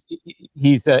 His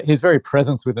very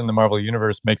presence within the Marvel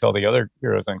universe makes all the other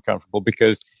heroes uncomfortable,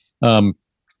 because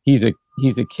he's a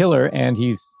killer, and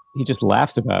he just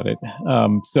laughs about it.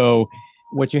 So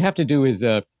what you have to do is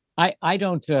I'm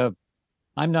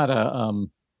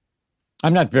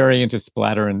not very into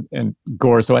splatter and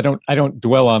gore, so I don't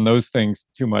dwell on those things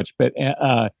too much. But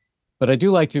I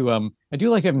do like to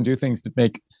have him do things that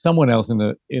make someone else in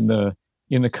the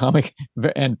comic,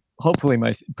 and hopefully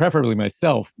preferably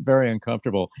myself, very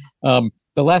uncomfortable.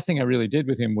 The last thing I really did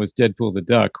with him was Deadpool the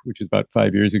Duck, which was about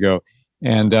 5 years ago,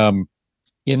 and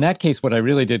in that case, what I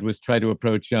really did was try to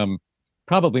approach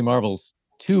probably Marvel's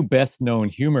two best known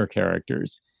humor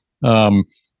characters,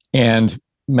 and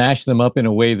mash them up in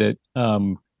a way that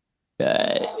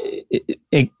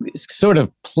it sort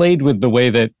of played with the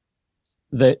way that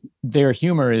their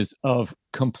humor is of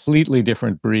completely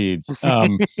different breeds.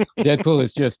 Deadpool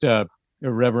is just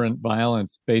irreverent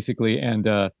violence, basically, and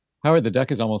Howard the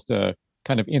Duck is almost a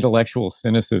kind of intellectual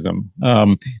cynicism.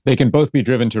 They can both be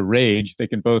driven to rage. They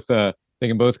can both go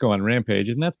on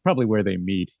rampages, and that's probably where they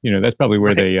meet. That's probably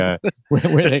where they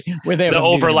where they have the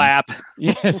overlap.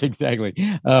 Yes, exactly.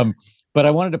 But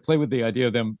I wanted to play with the idea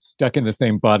of them stuck in the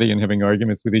same body and having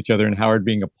arguments with each other, and Howard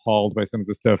being appalled by some of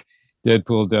the stuff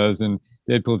Deadpool does, and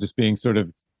Deadpool just being sort of,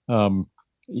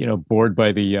 bored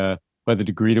by the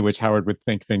degree to which Howard would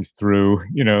think things through,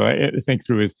 think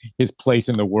through his place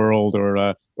in the world,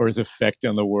 or his effect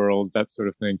on the world, that sort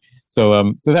of thing.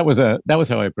 So that was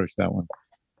how I approached that one.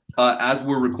 As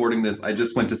we're recording this, I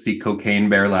just went to see Cocaine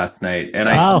Bear last night, and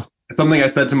something I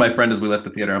said to my friend as we left the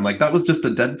theater, I'm like, that was just a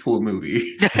Deadpool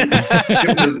movie.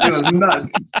 it was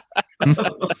nuts.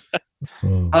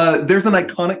 There's an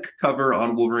iconic cover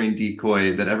on Wolverine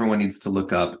Decoy that everyone needs to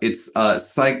look up. It's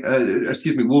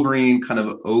Wolverine kind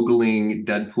of ogling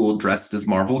Deadpool dressed as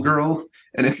Marvel Girl,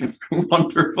 and it's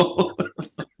wonderful.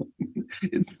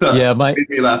 It's made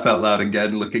me laugh out loud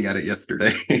again looking at it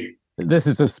yesterday. This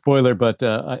is a spoiler, but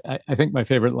I think my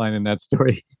favorite line in that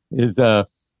story is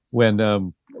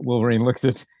when Wolverine looks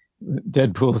at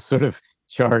Deadpool's sort of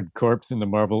charred corpse in the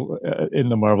Marvel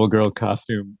Girl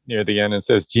costume near the end and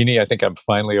says, "Jeannie, I think I'm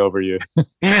finally over you."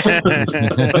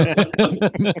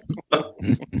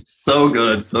 So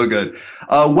good.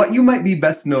 What you might be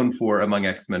best known for among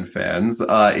X-Men fans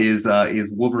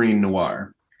is Wolverine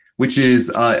Noir, which is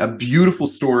a beautiful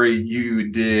story you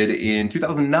did in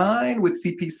 2009 with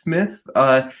C.P. Smith.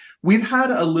 We've had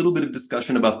a little bit of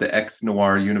discussion about the X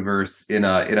Noir universe in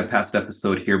a past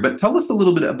episode here, but tell us a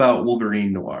little bit about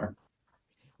Wolverine Noir.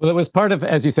 Well, it was part of,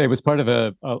 as you say, it was part of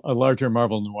a larger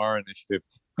Marvel Noir initiative,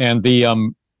 and the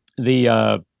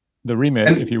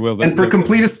remit, if you will. And for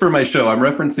completists for my show, I'm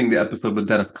referencing the episode with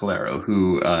Dennis Calero,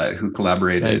 who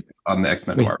collaborated on the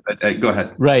X-Men Noir. But go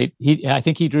ahead. Right. I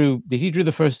think he drew. Did he draw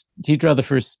the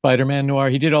first Spider-Man Noir?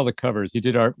 He did all the covers. He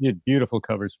did beautiful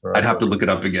covers for. I'd have to look it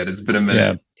up again. It's been a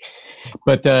minute. Yeah.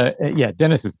 But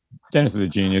Dennis is a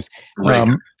genius. Right.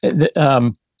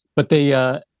 But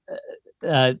the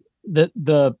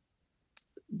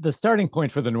starting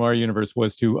point for the Noir universe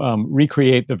was to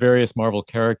recreate the various Marvel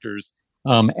characters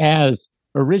as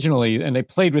originally, and they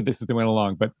played with this as they went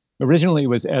along, but originally it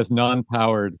was as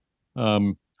non-powered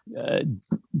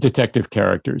detective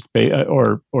characters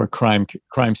or crime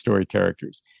story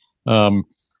characters.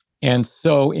 And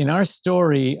so in our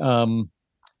story,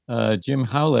 Jim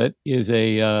Howlett is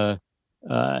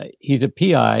he's a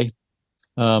PI.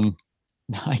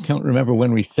 I don't remember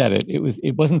when we said it.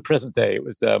 It wasn't present day.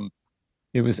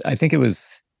 It was I think it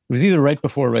was either right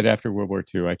before or right after World War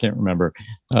II. I can't remember.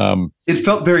 It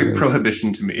felt very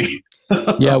Prohibition to me.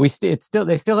 Yeah,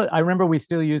 I remember we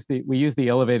used the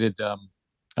elevated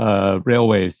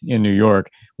railways in New York,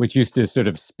 which used to sort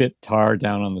of spit tar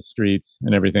down on the streets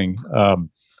and everything.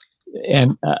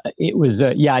 And it was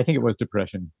I think it was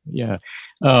Depression. Yeah.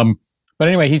 But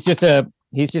anyway, he's just a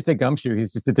gumshoe.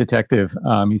 He's just a detective.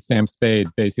 He's Sam Spade,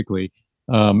 basically.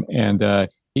 And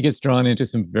he gets drawn into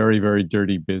some very, very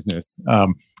dirty business.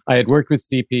 I had worked with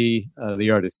CP,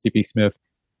 the artist CP Smith,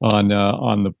 on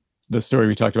the story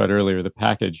we talked about earlier, The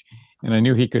Package, and I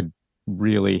knew he could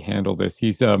really handle this.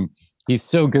 He's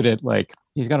so good at,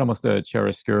 he's got almost a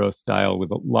chiaroscuro style with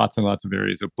lots and lots of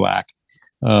areas of black.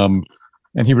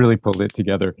 and he really pulled it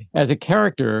together. As a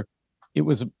character, it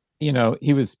was,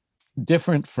 he was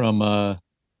different from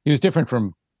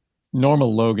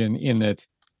normal Logan in that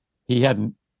he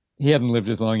hadn't lived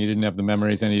as long. He didn't have the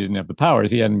memories and he didn't have the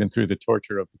powers. He hadn't been through the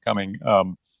torture of becoming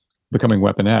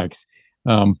Weapon X.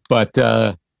 But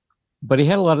he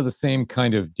had a lot of the same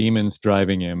kind of demons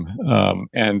driving him.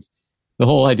 And the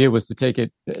whole idea was to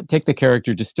take the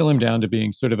character, distill him down to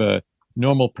being sort of a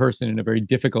normal person in a very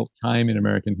difficult time in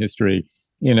American history,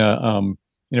 in a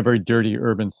very dirty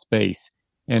urban space,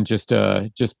 and just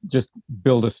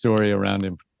build a story around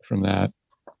him from that.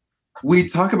 We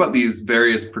talk about these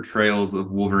various portrayals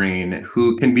of Wolverine,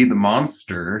 who can be the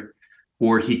monster,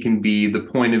 or he can be the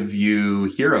point of view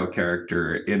hero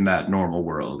character in that normal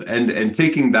world, and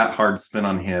taking that hard spin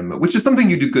on him, which is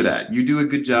something you do good at. You do a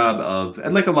good job of,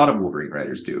 and like a lot of Wolverine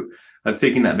writers do, of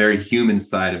taking that very human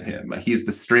side of him. He's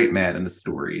the straight man in the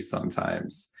story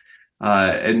sometimes.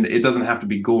 And it doesn't have to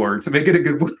be gore to make it a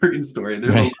good Wolverine story.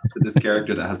 There's a lot to this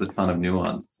character that has a ton of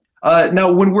nuance.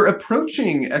 Now, when we're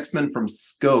approaching X-Men from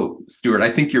scope, Stuart,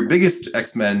 I think your biggest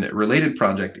X-Men related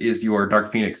project is your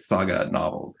Dark Phoenix Saga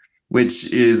novel,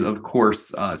 which is, of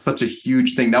course, such a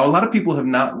huge thing. Now, a lot of people have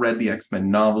not read the X-Men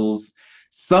novels.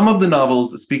 Some of the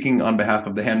novels, speaking on behalf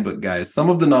of the handbook guys, some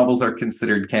of the novels are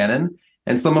considered canon,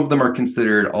 and some of them are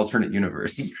considered alternate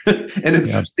universe. And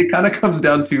it kind of comes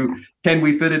down to, can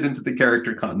we fit it into the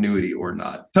character continuity or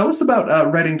not? Tell us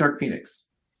about writing Dark Phoenix.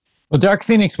 Well, Dark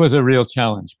Phoenix was a real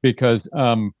challenge because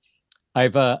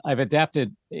I've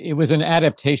adapted. It was an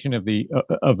adaptation of the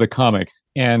comics,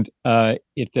 and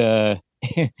its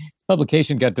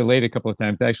publication got delayed a couple of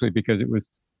times, actually, because it was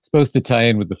supposed to tie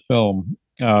in with the film,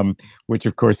 which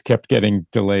of course kept getting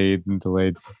delayed and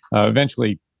delayed.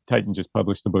 Eventually, Titan just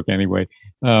published the book anyway.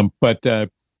 But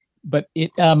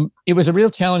it was a real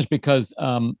challenge because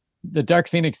the Dark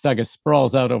Phoenix saga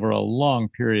sprawls out over a long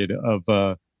period of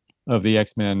the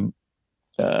X-Men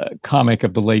comic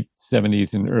of the late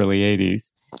 70s and early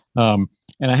 80s.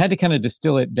 And I had to kind of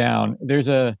distill it down. There's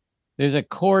a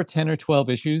core 10 or 12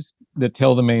 issues that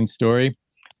tell the main story,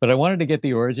 but I wanted to get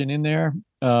the origin in there.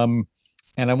 And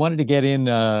I wanted to get in,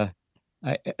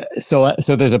 so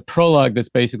there's a prologue that's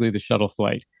basically the shuttle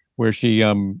flight where she's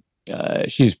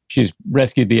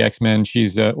rescued the X-Men.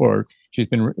 She's part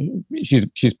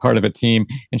of a team,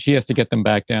 and she has to get them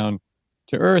back down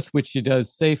to Earth, which she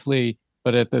does safely,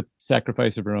 but at the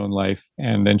sacrifice of her own life.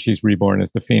 And then she's reborn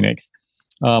as the Phoenix.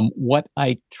 What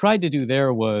I tried to do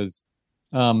there was,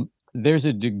 there's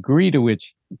a degree to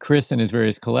which Chris and his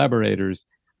various collaborators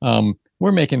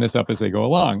were making this up as they go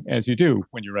along, as you do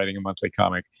when you're writing a monthly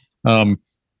comic. And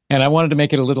I wanted to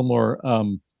make it a little more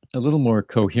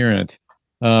coherent.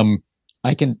 I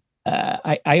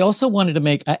also wanted to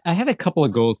make. I had a couple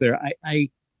of goals there. I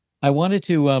wanted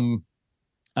to.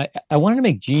 I wanted to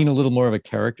make Jean a little more of a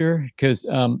character because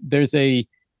there's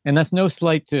and that's no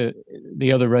slight to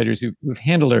the other writers who've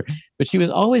handled her, but she was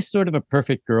always sort of a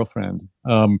perfect girlfriend.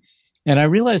 And I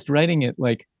realized writing it,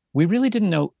 like, we really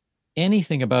didn't know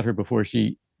anything about her before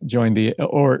she joined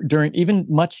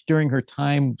during her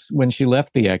time when she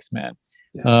left the X-Men.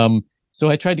 Yeah. So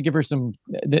I tried to give her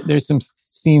there's some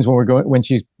scenes when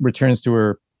she returns to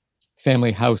her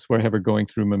family house where I have her going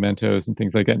through mementos and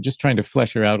things like that, just trying to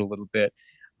flesh her out a little bit.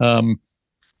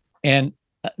 And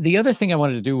the other thing I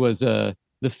wanted to do was the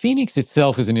Phoenix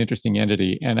itself is an interesting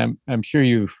entity, and I'm sure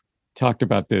you've talked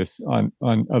about this on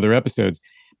other episodes.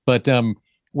 But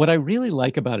what I really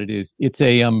like about it is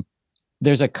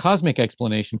there's a cosmic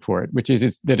explanation for it, which is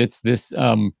it's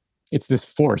this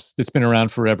force that's been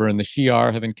around forever, and the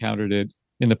Shi'ar have encountered it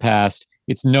in the past.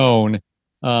 It's known,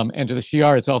 and to the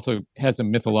Shi'ar, it's also has a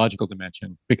mythological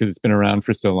dimension because it's been around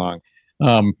for so long.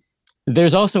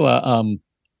 There's also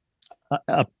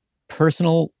a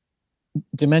personal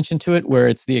dimension to it, where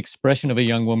it's the expression of a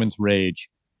young woman's rage,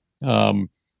 and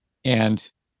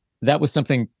that was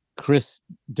something Chris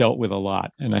dealt with a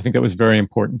lot, and I think that was very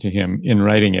important to him in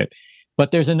writing it.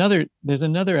 But there's another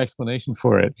explanation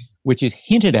for it, which is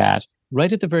hinted at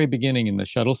right at the very beginning in the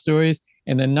shuttle stories,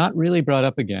 and then not really brought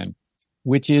up again,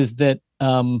 which is that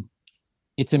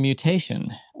it's a mutation,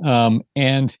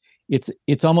 and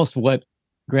it's almost what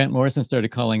Grant Morrison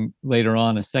started calling later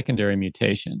on a secondary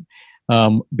mutation,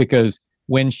 because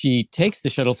when she takes the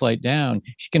shuttle flight down,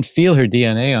 she can feel her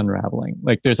DNA unraveling.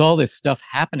 Like, there's all this stuff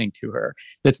happening to her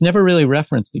that's never really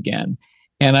referenced again.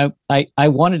 And I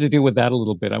wanted to deal with that a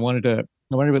little bit. I wanted to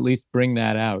at least bring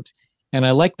that out. And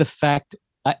I like the fact,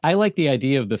 I like the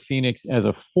idea of the Phoenix as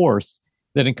a force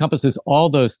that encompasses all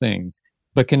those things,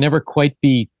 but can never quite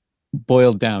be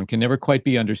boiled down, can never quite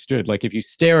be understood. Like, if you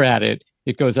stare at it,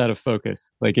 it goes out of focus.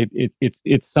 Like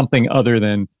it's something other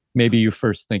than maybe you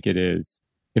first think it is,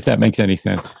 if that makes any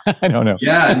sense. I don't know.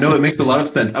 Yeah, no, it makes a lot of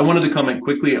sense. I wanted to comment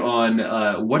quickly on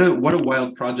what a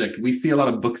wild project. We see a lot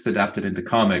of books adapted into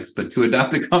comics, but to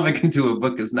adapt a comic into a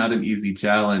book is not an easy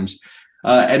challenge.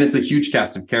 And it's a huge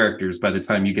cast of characters by the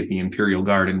time you get the Imperial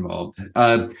Guard involved.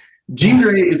 Jean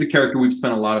Grey is a character we've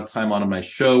spent a lot of time on my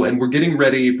show, and we're getting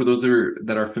ready, for those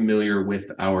that are familiar with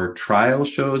our trial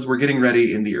shows, we're getting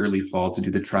ready in the early fall to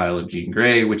do the trial of Jean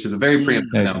Grey, which is a very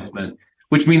preemptive announcement,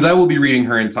 which means I will be reading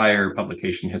her entire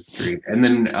publication history and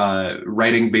then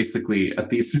writing basically a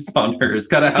thesis on her is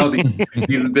kind of how these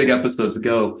big episodes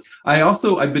go.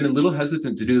 I've been a little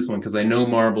hesitant to do this one because I know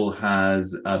Marvel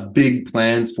has big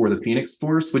plans for the Phoenix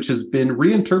Force, which has been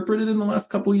reinterpreted in the last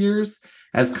couple of years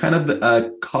as kind of a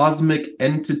cosmic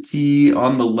entity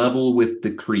on the level with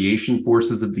the creation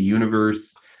forces of the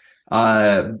universe.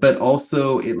 But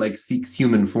also it like seeks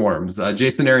human forms.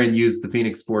 Jason Aaron used the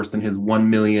Phoenix Force in his 1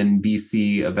 million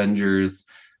BC Avengers,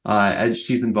 as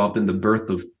she's involved in the birth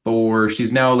of Thor.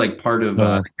 She's now like part of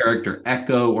the character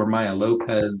Echo or Maya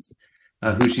Lopez,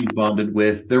 who she's bonded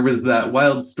with. There was that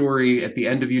wild story at the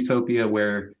end of Utopia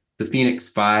where the Phoenix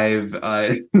Five,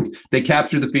 they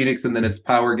capture the Phoenix and then its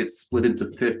power gets split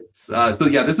into fifths. So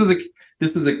yeah, this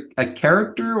is a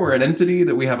character or an entity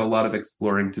that we have a lot of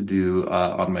exploring to do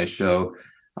on my show.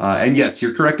 And yes,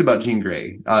 you're correct about Jean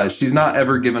Grey. She's not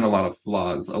ever given a lot of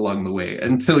flaws along the way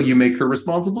until you make her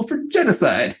responsible for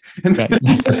genocide. And then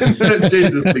it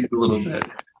changes things a little bit.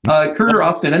 Kurt or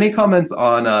Austin, any comments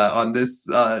on this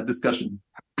discussion?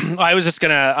 I was just going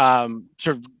to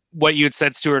sort of what you had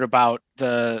said, Stuart, about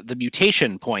the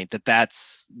mutation point,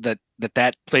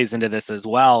 that plays into this as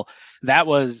well. That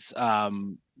was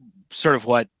sort of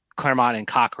what Claremont and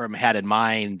Cockrum had in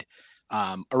mind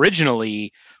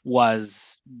originally,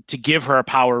 was to give her a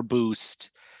power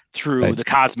boost through the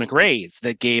cosmic rays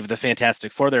that gave the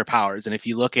Fantastic Four their powers. And if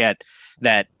you look at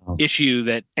that issue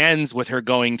that ends with her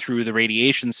going through the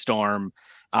radiation storm,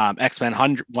 X-Men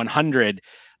 100,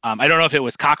 I don't know if it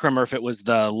was Cockrum or if it was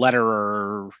the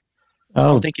letterer. I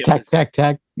don't think it was.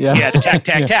 Tack. Yeah,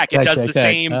 the tack. It does the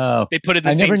same. They put in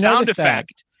the same sound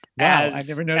effect. As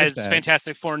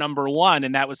Fantastic Four #1,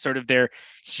 and that was sort of their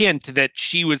hint that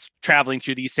she was traveling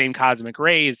through these same cosmic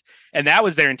rays, and that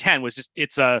was their intent. Was just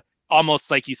it's a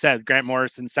almost like you said, Grant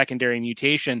Morrison's secondary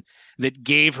mutation that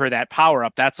gave her that power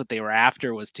up. That's what they were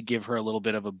after, was to give her a little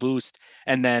bit of a boost,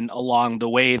 and then along the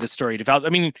way the story developed. I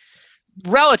mean,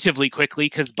 relatively quickly,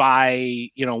 because by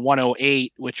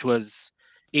 108, which was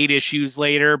 8 issues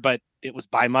later, but it was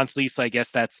bi-monthly, so I guess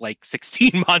that's like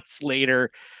 16 months later.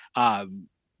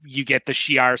 You get the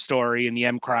Shi'ar story and the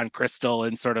M'Kraan crystal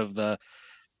and sort of the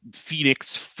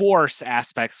Phoenix Force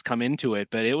aspects come into it,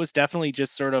 but it was definitely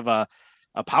just sort of a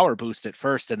power boost at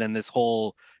first, and then this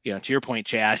whole, to your point,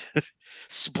 Chad,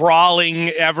 sprawling,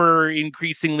 ever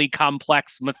increasingly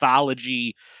complex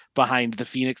mythology behind the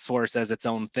Phoenix Force as its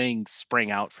own thing sprang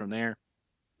out from there.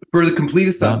 For the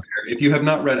completest out there, if you have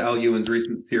not read Al Ewing's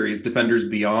recent series, Defenders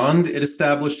Beyond, it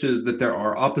establishes that there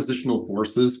are oppositional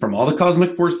forces from all the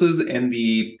cosmic forces, and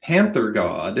the Panther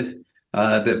God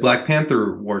that Black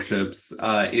Panther worships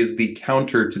is the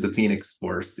counter to the Phoenix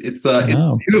Force. It's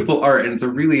beautiful art, and it's a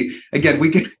really, again,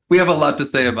 we have a lot to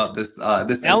say about this.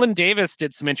 Alan Davis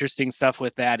did some interesting stuff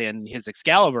with that in his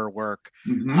Excalibur work,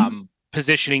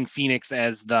 positioning Phoenix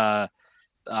as the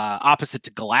opposite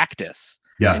to Galactus.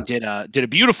 Yeah. And did a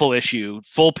beautiful issue,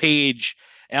 full page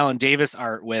Alan Davis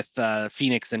art with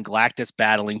Phoenix and Galactus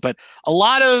battling. But a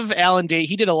lot of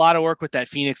he did a lot of work with that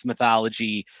Phoenix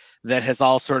mythology that has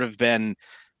all sort of been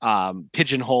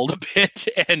pigeonholed a bit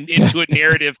and into a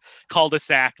narrative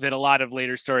cul-de-sac that a lot of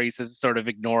later stories have sort of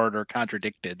ignored or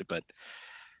contradicted. But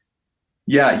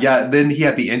yeah. Then he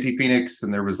had the Anti-Phoenix,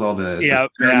 and there was all the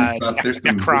stuff. There's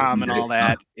some Necrom and all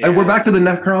that. Yeah. And we're back to the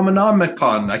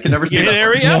Necronomicon. I can never say that. There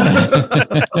we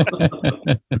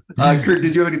go. Kurt,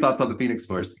 did you have any thoughts on the Phoenix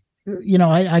Force?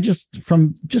 I just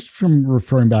from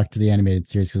referring back to the animated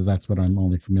series, because that's what I'm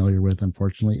only familiar with,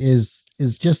 unfortunately, is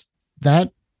just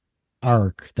that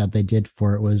arc that they did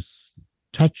for it was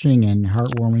touching and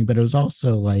heartwarming, but it was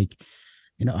also like,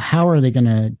 how are they going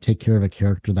to take care of a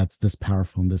character that's this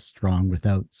powerful and this strong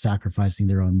without sacrificing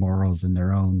their own morals and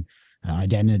their own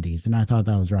identities? And I thought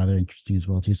that was rather interesting as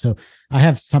well too. So I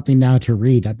have something now to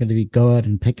read. I'm going to go out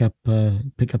and pick up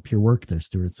your work there,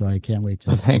 Stuart. So I can't wait to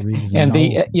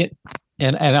read it.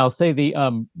 And I'll say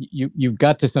you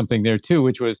got to something there too,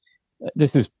 which was,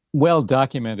 this is well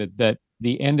documented, that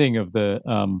the ending of the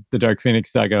Dark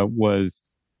Phoenix saga was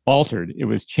altered. It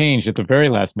was changed at the very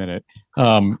last minute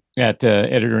at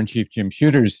editor-in-chief Jim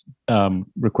Shooter's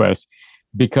request,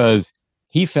 because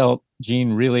he felt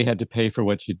Jean really had to pay for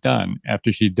what she'd done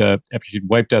after she'd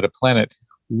wiped out a planet,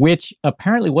 which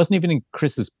apparently wasn't even in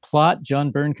Chris's plot.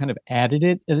 John Byrne kind of added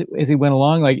it as he went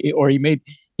along, or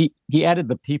he added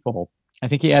the people. I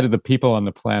think he added the people on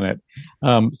the planet,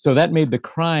 so that made the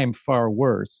crime far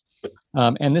worse.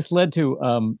 And this led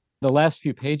to the last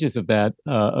few pages of the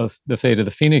Fate of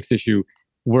the Phoenix issue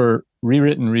were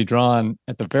rewritten, redrawn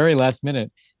at the very last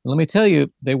minute. And let me tell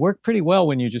you, they work pretty well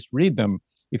when you just read them.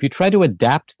 If you try to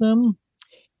adapt them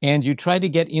and you try to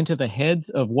get into the heads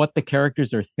of what the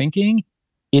characters are thinking,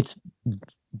 it's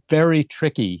very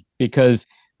tricky because,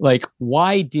 like,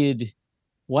 why did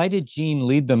Jean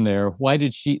lead them there? Why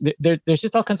did she? There's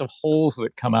just all kinds of holes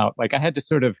that come out. Like I had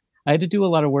to do a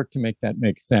lot of work to make that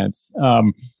make sense.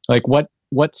 Like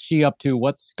what's she up to?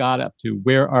 What's Scott up to?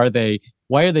 Where are they?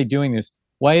 Why are they doing this?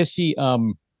 Why does she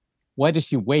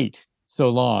wait so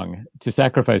long to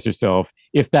sacrifice herself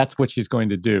if that's what she's going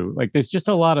to do? Like there's just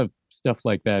a lot of stuff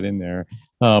like that in there.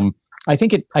 I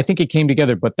think it came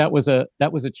together, but that was a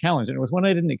challenge, and it was one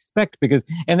I didn't expect because,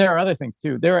 and there are other things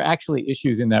too. There are actually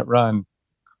issues in that run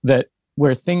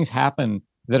where things happen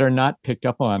that are not picked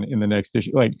up on in the next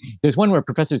issue. Like there's one where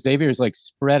Professor Xavier is like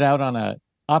spread out on a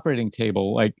operating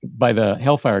table, like by the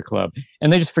Hellfire Club,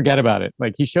 and they just forget about it.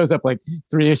 Like he shows up like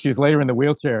 3 issues later in the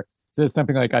wheelchair, says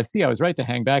something like, I was right to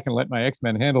hang back and let my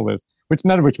X-Men handle this,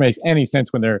 none of which makes any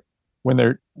sense when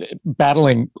they're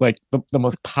battling like the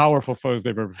most powerful foes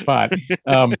they've ever fought.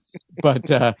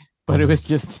 But it was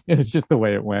just the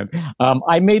way it went.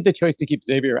 I made the choice to keep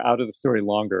Xavier out of the story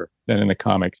longer than in the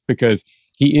comics because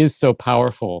he is so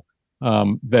powerful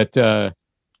and the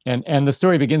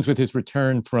story begins with his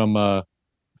return from the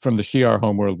Shi'ar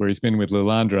homeworld where he's been with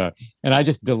Lilandra, and I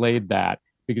just delayed that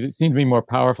because it seemed to me more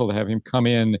powerful to have him come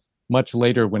in much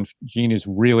later when Jean is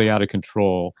really out of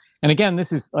control. And again,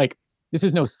 this is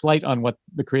no slight on what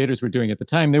the creators were doing at the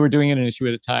time. They were doing it an issue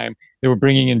at a time. They were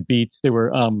bringing in beats. They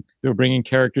were bringing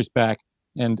characters back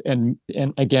and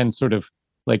again, sort of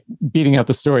like beating out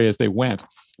the story as they went.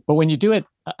 But when you do it,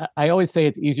 I always say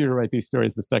it's easier to write these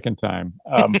stories the second time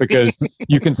because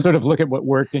you can sort of look at what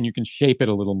worked and you can shape it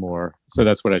a little more. So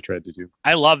that's what I tried to do.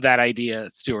 I love that idea,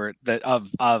 Stuart, that of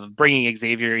bringing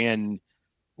Xavier in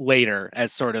later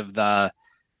as sort of the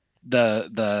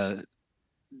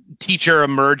teacher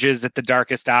emerges at the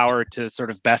darkest hour to sort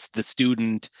of best the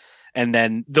student, and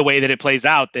then the way that it plays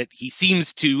out that he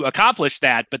seems to accomplish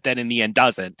that, but then in the end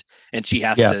doesn't, and she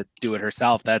has to do it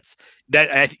herself. I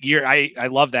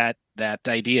love that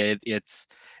idea. It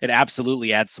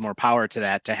absolutely adds some more power to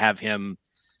that, to have him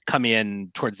come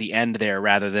in towards the end there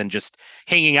rather than just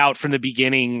hanging out from the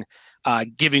beginning,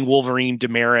 giving Wolverine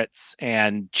demerits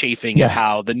and chafing at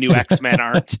how the new X-Men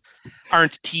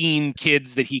aren't teen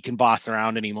kids that he can boss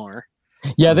around anymore.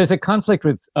 Yeah, there's a conflict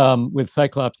with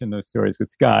Cyclops in those stories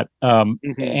with Scott,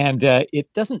 and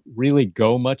it doesn't really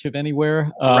go much of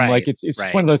anywhere. Like it's just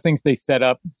one of those things they set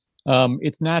up.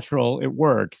 It's natural, it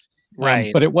works,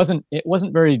 but it wasn't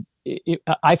very.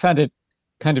 I found it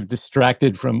kind of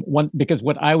distracted from one because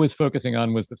what I was focusing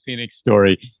on was the Phoenix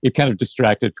story. It kind of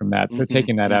distracted from that, so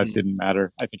taking that out didn't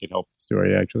matter. I think it helped the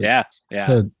story actually. Yeah.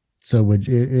 So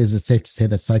is it safe to say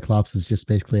that Cyclops is just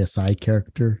basically a side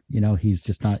character? You know, he's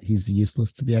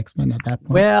useless to the X-Men at that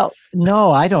point? Well,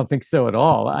 no, I don't think so at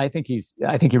all. I think he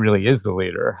really is the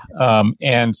leader.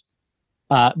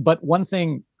 But one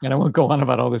thing, and I won't go on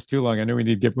about all this too long. I know we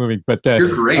need to get moving, but you're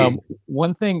great.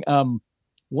 One thing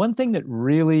that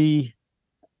really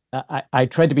I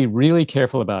tried to be really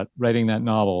careful about writing that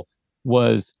novel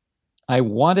was I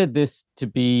wanted this to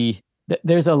be.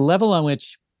 There's a level on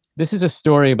which this is a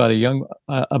story about a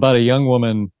young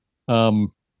woman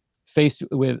faced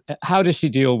with how does she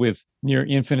deal with near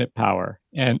infinite power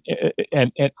and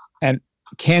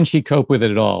can she cope with it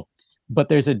at all? But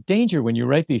there's a danger when you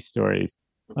write these stories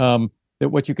that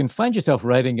what you can find yourself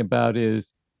writing about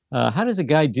is how does a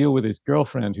guy deal with his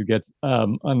girlfriend who gets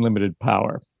unlimited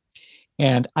power?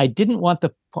 And I didn't want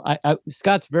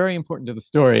Scott's very important to the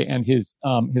story, and his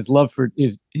love for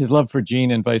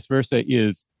Jean and vice versa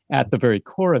is at the very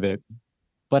core of it,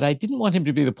 but I didn't want him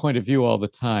to be the point of view all the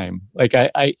time. Like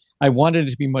I wanted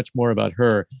it to be much more about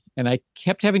her, and I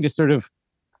kept having to sort of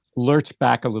lurch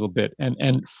back a little bit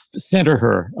and center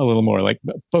her a little more, like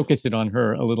focus it on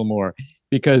her a little more,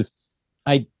 because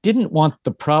I didn't want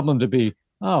the problem to be,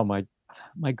 oh, my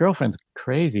girlfriend's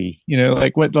crazy, you know,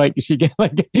 like what, like she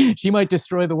might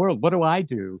destroy the world. What do I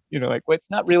do? You know, like, well, it's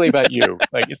not really about you.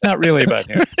 Like, it's not really about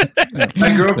him.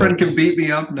 My girlfriend can beat me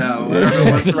up now. I don't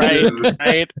know what's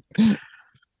right.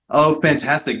 Oh,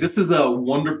 fantastic. This is a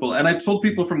wonderful, and I've told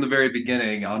people from the very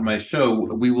beginning on my show,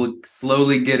 we will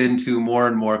slowly get into more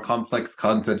and more complex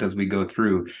content as we go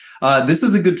through. This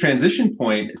is a good transition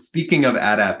point. Speaking of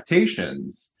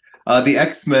adaptations, the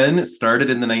X-Men started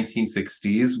in the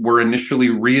 1960s, were initially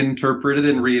reinterpreted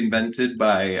and reinvented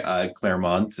by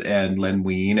Claremont and Len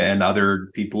Wein and other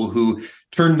people who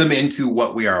turned them into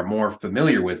what we are more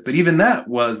familiar with. But even that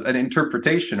was an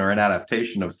interpretation or an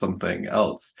adaptation of something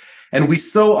else. And we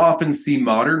so often see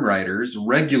modern writers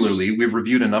regularly, we've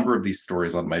reviewed a number of these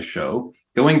stories on my show,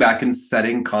 going back and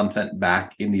setting content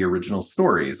back in the original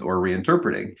stories or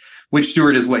reinterpreting, which,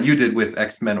 Stuart, is what you did with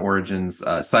X-Men Origins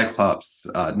Cyclops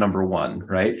 #1,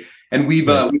 right? And we've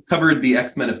covered the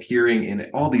X-Men appearing in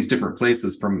all these different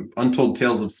places, from Untold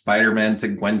Tales of Spider-Man to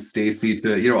Gwen Stacy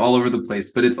to, all over the place,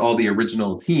 but it's all the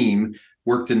original team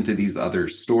worked into these other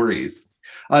stories.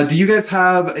 Do you guys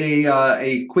have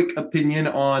a quick opinion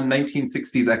on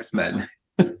 1960s X-Men?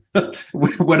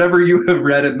 Whatever you have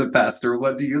read in the past, or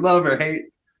what do you love or hate?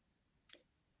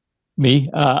 Me,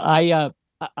 I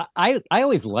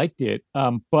always liked it,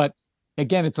 but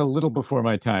again, it's a little before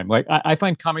my time. Like I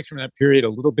find comics from that period a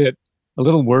little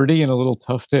wordy and a little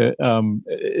tough to.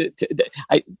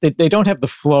 They don't have the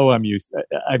flow I'm used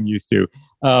to.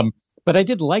 But I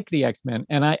did like the X-Men,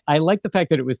 and I like the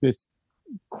fact that it was this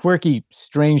quirky,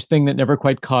 strange thing that never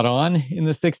quite caught on in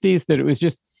the 60s. That it was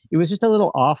just a little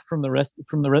off from the rest.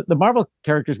 The Marvel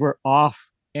characters were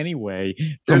off anyway.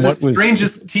 They're the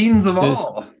strangest teens of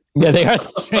all. Yeah, they are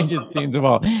the strangest teens of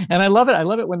all, and I love it. I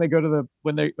love it when they go to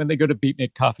when they go to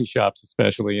beatnik coffee shops,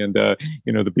 especially, and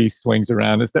the Beast swings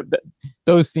around. It's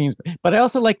those scenes. But I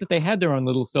also like that they had their own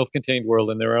little self-contained world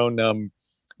and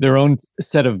their own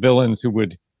set of villains who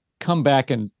would come back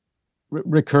and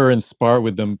recur and spar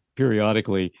with them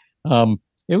periodically.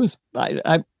 It was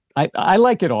I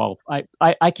like it all.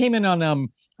 I came in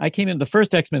the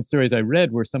first X-Men stories I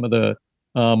read were some of the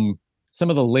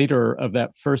later of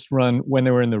that first run when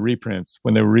they were in the reprints,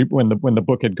 when the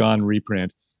book had gone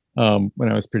reprint, when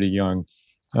I was pretty young.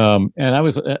 And I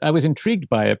was intrigued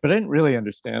by it, but I didn't really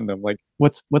understand them. Like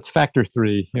what's Factor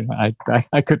 3?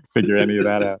 I couldn't figure any of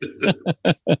that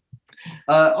out.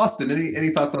 Austin,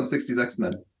 any thoughts on 60s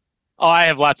X-Men? Oh, I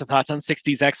have lots of thoughts on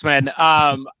 60s X-Men.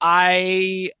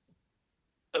 I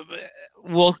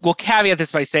will caveat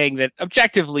this by saying that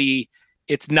objectively,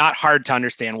 it's not hard to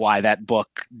understand why that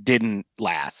book didn't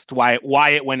last, why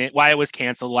it was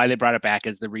canceled, why they brought it back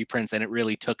as the reprints, and it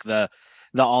really took the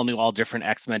all new, all different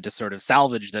X-Men to sort of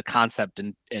salvage the concept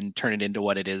and turn it into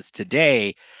what it is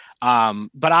today.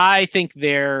 But I think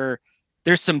there's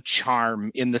some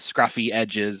charm in the scruffy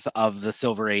edges of the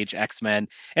Silver Age X-Men.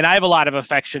 And I have a lot of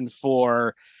affection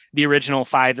for the original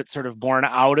 5 that's sort of born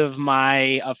out of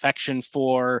my affection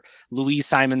for Louise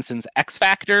Simonson's X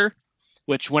Factor,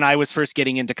 which when I was first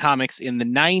getting into comics in the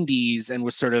 90s and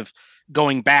was sort of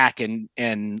going back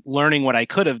and learning what I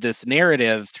could of this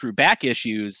narrative through back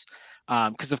issues,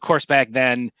 because of course back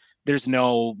then there's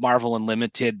no Marvel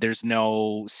Unlimited, there's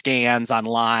no scans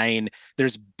online,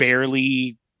 there's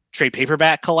barely trade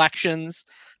paperback collections.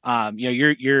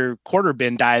 You're quarter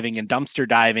bin diving and dumpster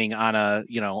diving on a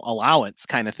allowance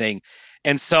kind of thing.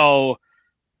 And so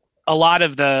a lot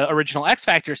of the original X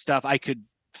Factor stuff I could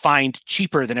find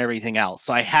cheaper than everything else.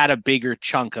 So I had a bigger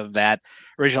chunk of that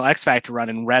original X Factor run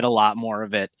and read a lot more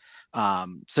of it.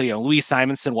 Louise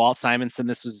Simonson, Walt Simonson,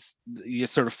 this was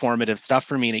sort of formative stuff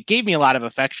for me. And it gave me a lot of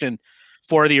affection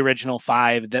for the original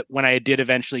 5 that when I did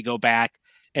eventually go back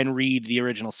and read the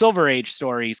original Silver Age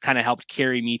stories, kind of helped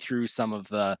carry me through some of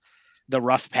the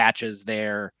rough patches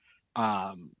there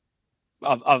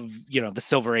of the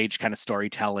Silver Age kind of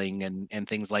storytelling and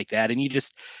things like that. And you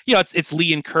just, it's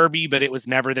Lee and Kirby, but it was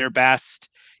never their best.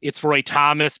 It's Roy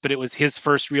Thomas, but it was his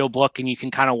first real book, and you can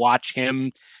kind of watch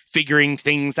him figuring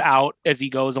things out as he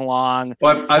goes along.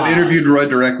 Well, I've interviewed Roy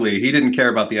directly. He didn't care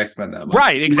about the X-Men that much.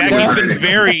 Right, exactly.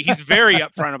 He's very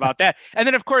upfront about that. And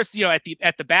then of course, at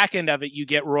the back end of it, you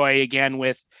get Roy again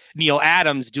with Neil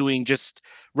Adams doing just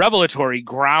revelatory,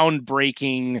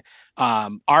 groundbreaking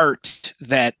art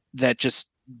that just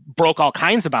broke all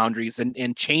kinds of boundaries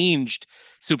and changed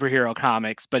superhero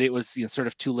comics, but it was sort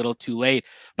of too little too late.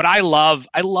 But I love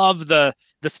the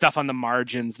stuff on the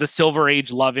margins, the Silver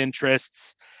Age love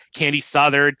interests, Candy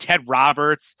Southard, Ted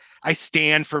Roberts. I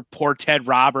stand for poor Ted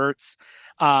Roberts.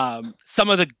 Some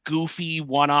of the goofy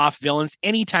one-off villains.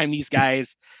 Anytime these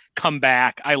guys come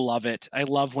back, I love it. I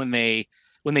love when they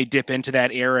dip into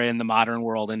that era in the modern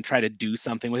world and try to do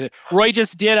something with it. Roy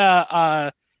just did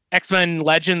a X-Men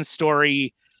Legends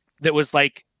story that was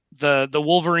like the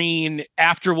Wolverine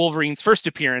after Wolverine's first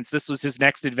appearance. This was his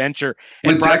next adventure,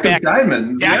 and With brought Jack of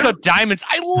Diamonds. Jack of Diamonds.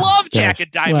 I love Jack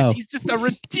of Diamonds. Wow. He's just a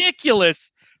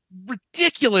ridiculous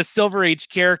Silver Age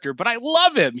character, but I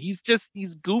love him. He's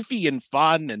goofy and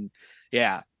fun, and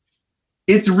yeah.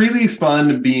 It's really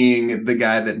fun being the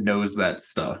guy that knows that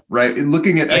stuff, right?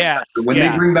 Looking at X-Factor, when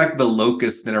they bring back the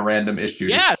Locust in a random issue.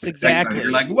 Yes, exactly.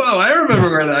 You're like, whoa, I remember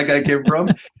where that guy came from.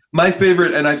 My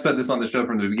favorite, and I've said this on the show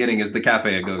from the beginning, is the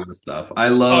Cafe a Go-Go stuff. I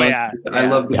love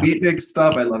the Beatnik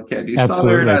stuff. I love Candy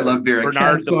Southern. I love Vera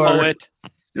Bernard the Poet.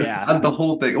 The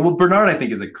whole thing. Well, Bernard, I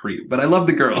think, is a creep, but I love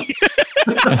the girls.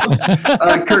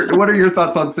 Kurt, what are your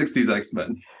thoughts on 60s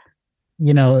X-Men?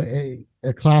 You know,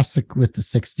 a classic with the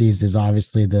 60s is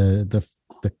obviously the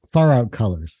far out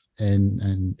colors,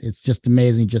 and it's just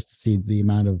amazing just to see the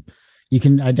amount of, you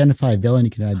can identify a villain,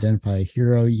 you can identify a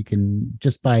hero, you can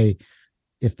just by,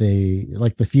 if they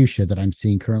like the fuchsia that I'm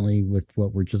seeing currently with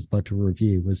what we're just about to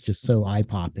review was just so eye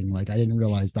popping. Like I didn't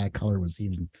realize that color was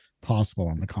even possible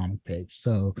on the comic page.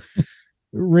 So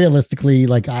realistically,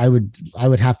 like I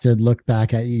would have to look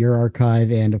back at your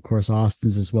archive and of course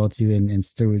Austin's as well too, and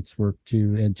Stuart's work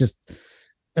too, and just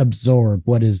absorb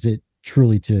what is it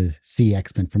truly to see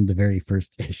X-Men from the very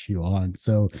first issue on.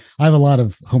 So I have a lot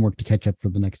of homework to catch up for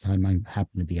the next time I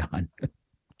happen to be on.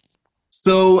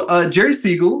 So Jerry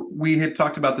Siegel, we had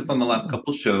talked about this on the last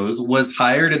couple shows, was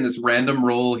hired in this random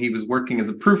role. He was working as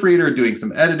a proofreader, doing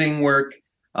some editing work.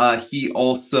 He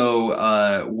also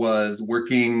was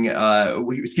working,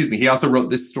 he also wrote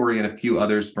this story and a few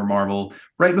others for Marvel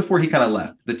right before he kind of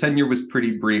left. The tenure was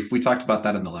pretty brief. We talked about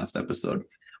that in the last episode.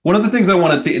 One of the things I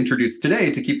wanted to introduce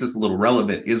today to keep this a little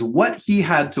relevant is what he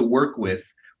had to work with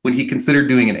when he considered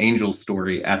doing an Angel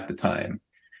story at the time.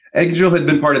 Angel had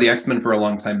been part of the X-Men for a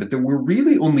long time, but there were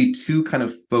really only two kind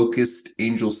of focused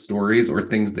Angel stories or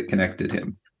things that connected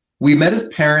him. We met his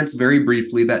parents very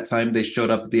briefly that time they showed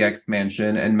up at the X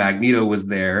Mansion, and Magneto was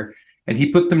there, and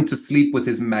he put them to sleep with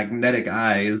his magnetic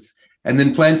eyes, and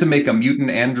then planned to make a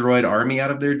mutant android army out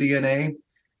of their DNA.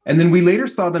 And then we later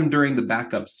saw them during the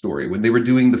backup story when they were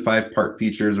doing the 5-part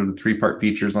features or the 3-part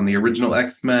features on the original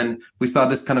X-Men. We saw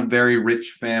this kind of very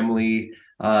rich family.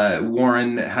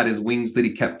 Warren had his wings that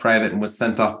he kept private and was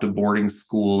sent off to boarding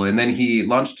school. And then he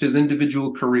launched his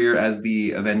individual career as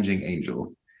the Avenging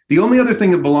Angel. The only other thing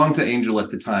that belonged to Angel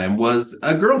at the time was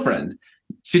a girlfriend.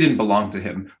 She didn't belong to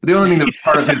him. But the only thing that was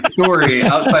part of his story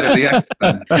outside of the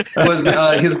X-Men was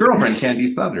his girlfriend, Candy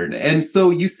Southern. And so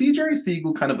you see Jerry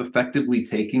Siegel kind of effectively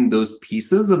taking those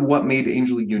pieces of what made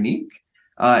Angel unique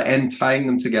and tying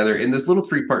them together in this little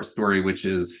 3-part story, which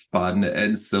is fun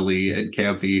and silly and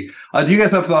campy. Do you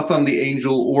guys have thoughts on the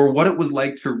Angel or what it was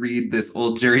like to read this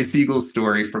old Jerry Siegel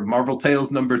story from Marvel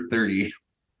Tales number 30?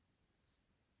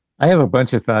 I have a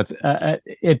bunch of thoughts.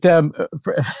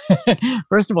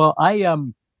 First of all,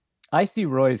 I see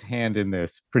Roy's hand in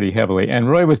this pretty heavily, and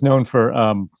Roy was known for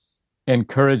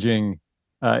encouraging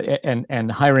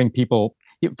and hiring people.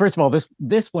 First of all,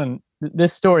 this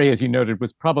story, as you noted,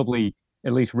 was probably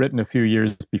at least written a few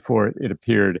years before it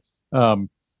appeared,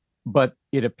 but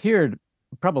it appeared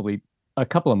probably a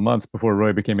couple of months before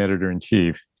Roy became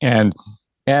editor-in-chief, and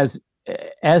as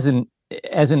an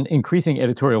increasing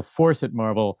editorial force at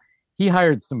Marvel. He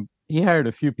hired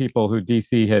a few people who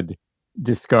DC had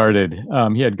discarded.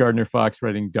 He had Gardner Fox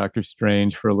writing Doctor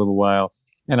Strange for a little while,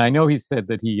 and I know he said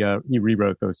that he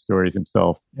rewrote those stories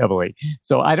himself heavily.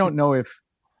 So I don't know if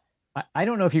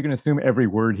you can assume every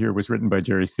word here was written by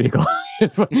Jerry Siegel.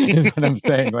 is what I'm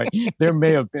saying. Like there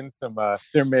may have been some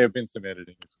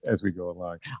editing as we go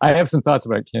along. I have some thoughts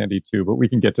about Candy too, but we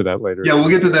can get to that later. Yeah, we'll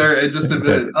get to there in just a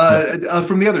bit.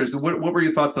 From the others, what were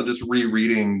your thoughts on just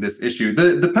rereading this issue?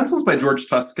 The pencils by George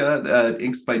Tuska,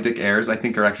 inks by Dick Ayers, I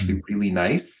think are actually really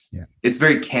nice. Yeah. It's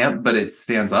very camp, but it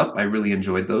stands up. I really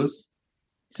enjoyed those.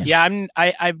 Yeah,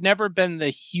 I've never been the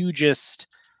hugest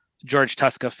George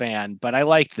Tuska fan, but I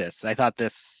liked this. I thought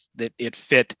that it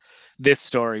fit this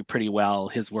story pretty well.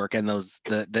 His work and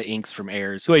the inks from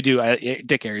Ayers, who I do.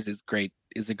 Dick Ayers is a great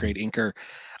inker.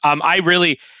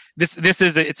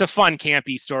 It's a fun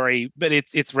campy story, but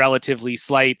it's relatively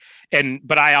slight.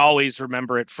 But I always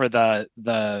remember it for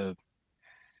from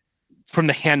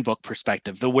the handbook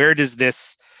perspective. Where does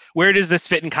this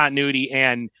fit in continuity,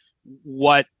 and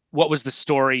what was the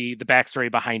story, the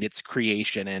backstory behind its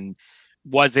creation, and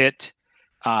was it,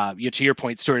 to your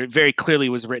point, Stuart, it very clearly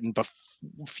was written a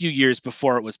few years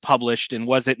before it was published, and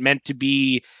was it meant to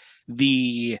be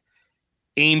the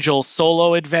Angel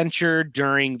solo adventure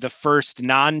during the first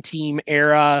non-team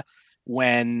era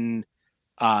when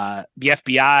the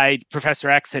FBI,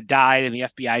 Professor X had died, and the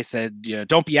FBI said,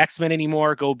 don't be X-Men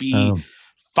anymore, go be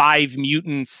 5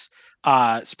 mutants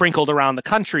sprinkled around the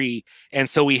country. And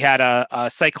so we had a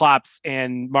Cyclops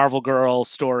and Marvel Girl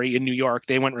story in New York.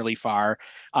 They went really far.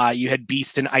 You had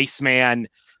Beast and Iceman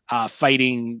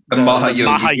fighting the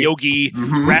Mahayogi,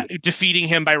 defeating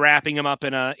him by wrapping him up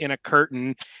in a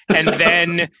curtain. And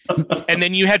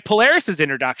then you had Polaris's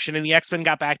introduction, and the X-Men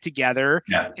got back together,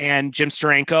 and Jim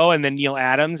Steranko and then Neil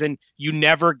Adams, and you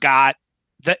never got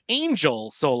the Angel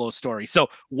solo story. So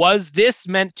was this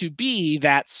meant to be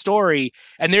that story?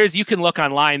 And you can look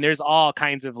online, there's all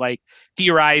kinds of like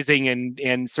theorizing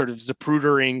and sort of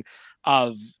zaprudering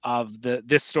of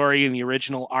this story in the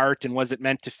original art, and was it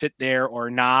meant to fit there or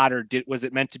not, or was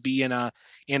it meant to be in a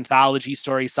anthology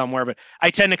story somewhere? But I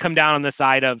tend to come down on the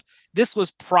side of this was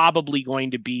probably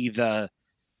going to be the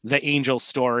Angel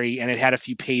story, and it had a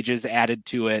few pages added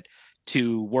to it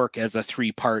to work as a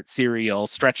 3-part serial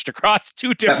stretched across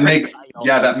 2 different titles.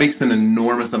 That makes an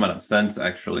enormous amount of sense,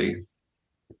 actually.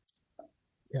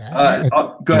 Go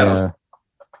ahead.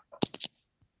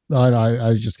 I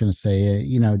was just going to say,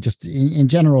 just in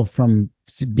general, from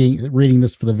reading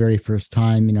this for the very first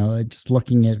time, just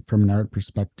looking at it from an art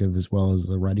perspective as well as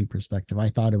a writing perspective, I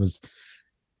thought it was,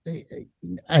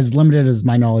 as limited as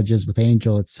my knowledge is with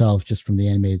Angel itself, just from the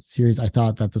animated series, I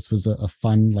thought that this was a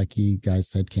fun, like you guys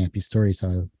said, campy story.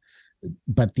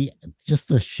 But the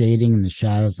shading and the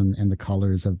shadows and the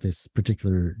colors of this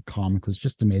particular comic was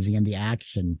just amazing, and the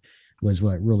action was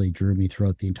what really drew me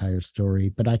throughout the entire story.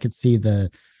 But I could see they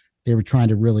were trying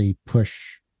to really push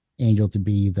Angel to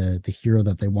be the hero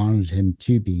that they wanted him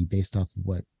to be, based off of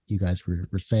what you guys were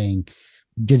saying.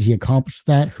 Did he accomplish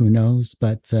that? Who knows?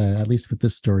 But at least with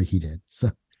this story, he did.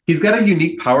 So he's got a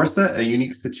unique power set, a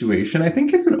unique situation. I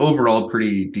think it's an overall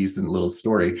pretty decent little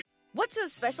story. What's so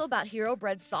special about Hero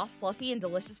Bread's soft, fluffy, and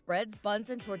delicious breads, buns,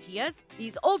 and tortillas?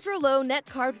 These ultra-low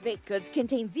net-carb baked goods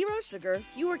contain 0 sugar,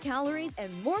 fewer calories,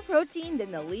 and more protein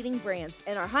than the leading brands,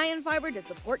 and are high in fiber to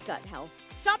support gut health.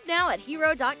 Shop now at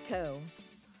hero.co.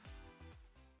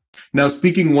 Now,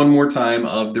 speaking one more time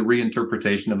of the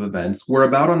reinterpretation of events, we're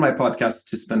about on my podcast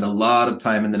to spend a lot of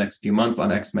time in the next few months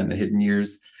on X-Men The Hidden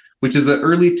Years, which is an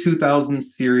early 2000s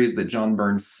series that John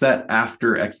Byrne set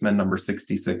after X-Men number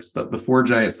 66, but before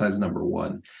Giant Size number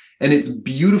 1. And it's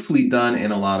beautifully done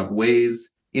in a lot of ways,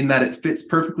 in that it fits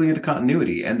perfectly into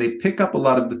continuity. And they pick up a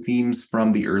lot of the themes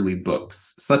from the early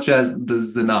books, such as the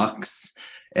Xenox,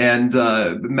 and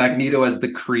Magneto as the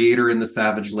creator in the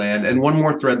Savage Land. And one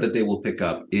more thread that they will pick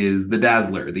up is the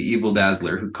Dazzler, the evil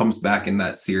Dazzler, who comes back in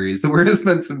that series. So we're going to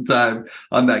spend some time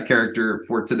on that character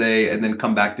for today, and then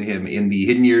come back to him in the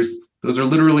Hidden Years. Those are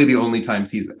literally the only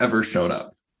times he's ever shown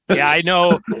up. Yeah, I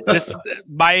know.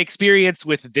 My experience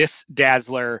with this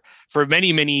Dazzler for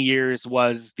many, many years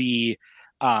was the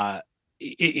sort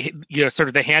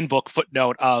of the handbook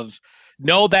footnote of,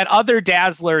 no, that other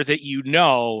Dazzler that you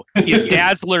know is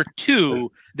Dazzler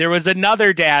 2. There was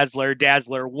another Dazzler,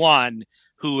 Dazzler 1,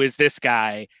 who is this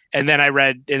guy. And then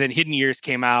then Hidden Years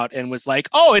came out and was like,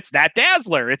 oh, it's that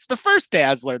Dazzler. It's the first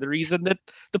Dazzler. The reason that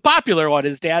the popular one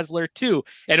is Dazzler 2.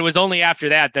 And it was only after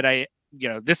that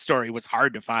this story was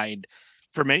hard to find.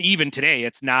 For me, even today,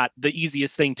 it's not the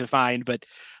easiest thing to find. But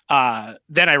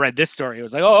then I read this story. It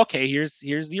was like, oh, okay, here's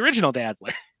the original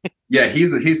Dazzler. Yeah,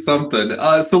 he's something.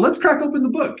 So let's crack open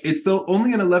the book. It's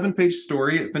only an 11-page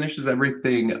story. It finishes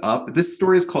everything up. This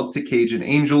story is called To Cage an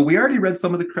Angel. We already read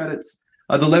some of the credits.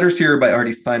 The letters here are by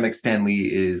Artie Simek. Stan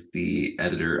Lee is the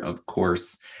editor, of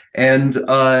course. And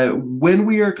when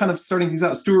we are kind of starting these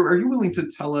out, Stuart, are you willing to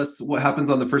tell us what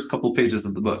happens on the first couple pages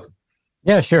of the book?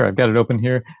 Yeah, sure. I've got it open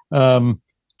here.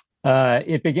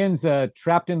 It begins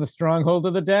trapped in the stronghold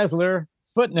of the Dazzler.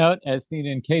 Footnote, as seen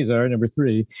in Khazar, number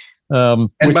 3. And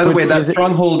by the way, that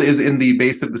stronghold is in the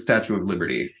base of the Statue of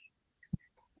Liberty.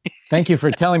 Thank you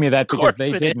for telling me that, because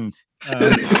they didn't.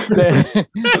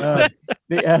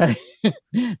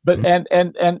 But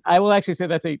I will actually say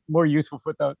that's a more useful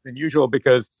footnote than usual,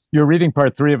 because you're reading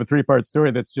part 3 of a 3-part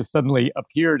story that's just suddenly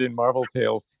appeared in Marvel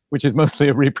Tales, which is mostly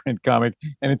a reprint comic,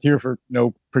 and it's here for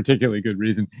no particularly good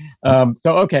reason.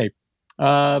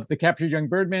 The captured young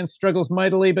Birdman struggles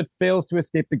mightily, but fails to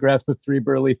escape the grasp of 3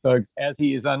 burly thugs as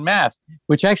he is unmasked,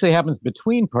 which actually happens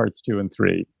between parts 2 and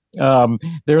 3.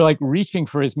 They're like reaching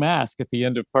for his mask at the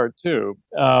end of part 2.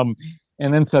 And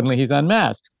then suddenly he's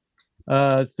unmasked.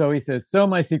 So he says, so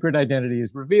my secret identity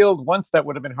is revealed. Once that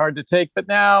would have been hard to take, but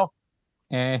now,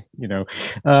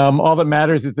 all that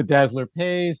matters is the Dazzler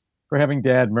pays for having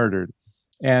Dad murdered.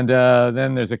 And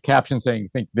then there's a caption saying,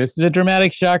 think this is a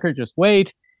dramatic shocker, just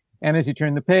wait. And as you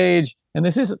turn the page, and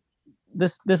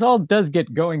this all does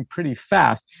get going pretty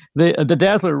fast. The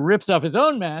Dazzler rips off his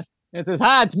own mask and says,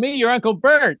 "Hi, it's me, your Uncle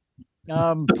Bert."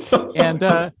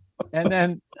 And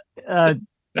then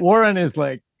Warren is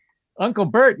like, Uncle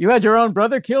Bert, you had your own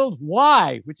brother killed?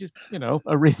 Why? Which is,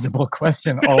 a reasonable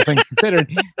question, all things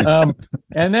considered.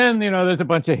 And then, there's a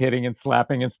bunch of hitting and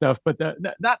slapping and stuff, but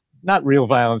not real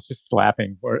violence, just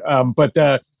slapping. But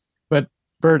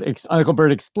Uncle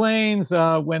Bert explains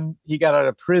when he got out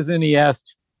of prison, he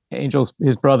asked Angel's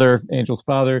father,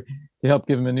 to help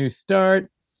give him a new start.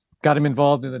 Got him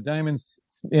involved in a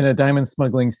diamond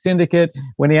smuggling syndicate.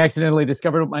 When he accidentally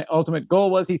discovered what my ultimate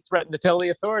goal was, he threatened to tell the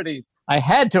authorities. I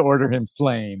had to order him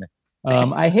slain.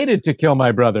 I hated to kill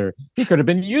my brother. He could have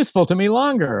been useful to me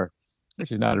longer,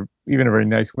 which is not even a very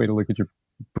nice way to look at your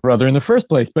brother in the first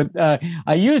place. But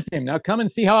I used him. Now come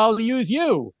and see how I'll use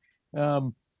you.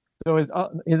 So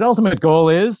his ultimate goal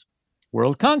is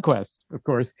world conquest, of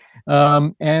course.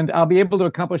 And I'll be able to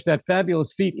accomplish that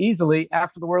fabulous feat easily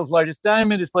after the world's largest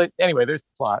diamond is played. Anyway, there's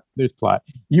plot.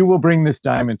 You will bring this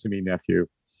diamond to me, nephew.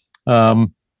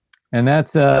 And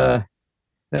that's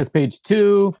page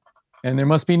 2. And there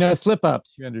must be no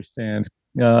slip-ups, you understand.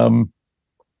 And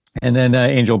then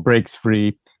Angel breaks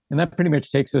free. And that pretty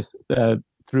much takes us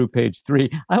through page 3.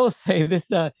 I will say this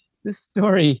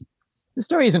story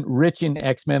isn't rich in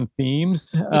X-Men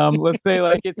themes. Let's say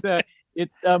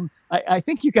I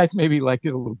think you guys maybe liked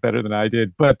it a little better than I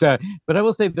did, but I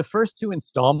will say the first 2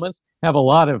 installments have a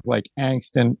lot of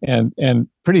angst and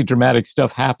pretty dramatic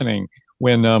stuff happening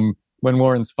when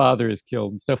Warren's father is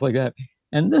killed and stuff like that.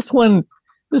 And this one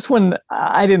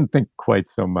I didn't think quite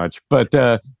so much, but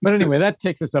anyway, that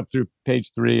takes us up through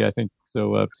page 3, I think.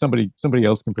 So somebody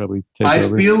else can probably take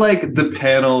over. I feel like the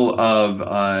panel of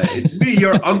 "It's me,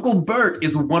 your Uncle Bert"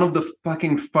 is one of the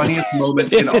fucking funniest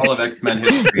moments in all of X-Men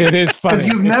history. It is funny. Because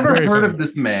you've never heard of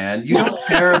this man, you don't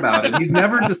care about him, he's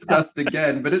never discussed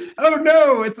again. But it's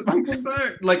Uncle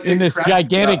Bert. In this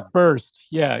gigantic burst,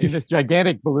 in this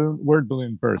gigantic word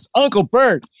balloon burst, Uncle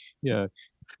Bert. Yeah.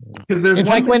 Because there's in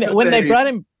fact when they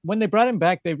brought him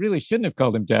back, they really shouldn't have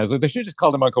called him Dazzler. They should have just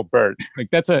called him Uncle Bert.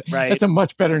 That's a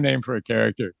much better name for a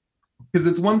character. Because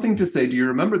it's one thing to say, do you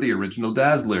remember the original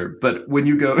Dazzler? But when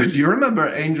you go, do you remember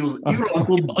Angel's evil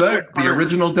Uncle Bert, the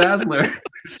original Dazzler?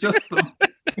 Just so...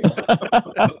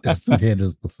 It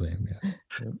is the same, yeah.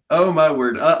 Oh my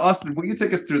word. Austin, will you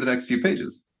take us through the next few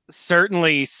pages?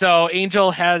 Certainly. So Angel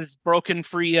has broken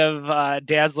free of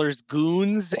Dazzler's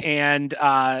goons, and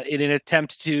in an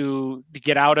attempt to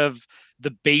get out of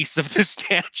the base of the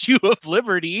Statue of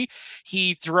Liberty,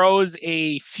 he throws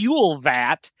a fuel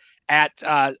vat at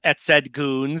said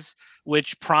goons,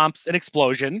 which prompts an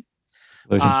explosion.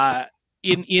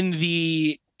 In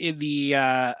the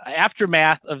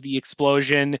aftermath of the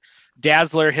explosion,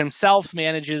 Dazzler himself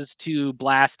manages to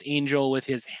blast Angel with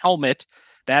his helmet.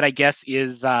 That, I guess,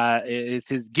 is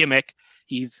his gimmick.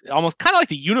 He's almost kind of like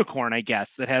the unicorn, I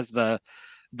guess, that has the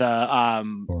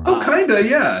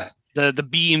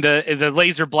beam, the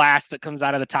laser blast that comes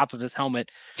out of the top of his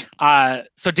helmet.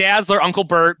 So Dazzler, Uncle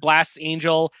Bert, blasts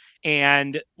Angel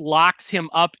and locks him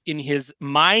up in his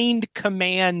mind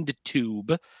command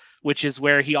tube, which is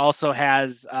where he also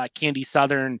has Candy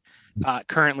Southern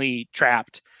currently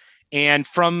trapped. And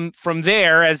from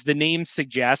there, as the name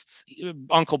suggests,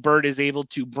 Uncle Bert is able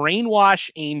to brainwash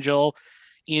Angel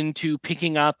into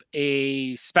picking up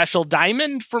a special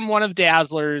diamond from one of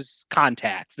Dazzler's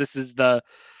contacts. This is the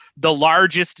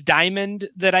largest diamond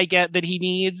that he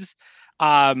needs.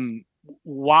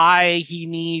 Why he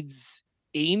needs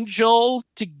Angel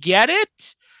to get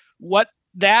it?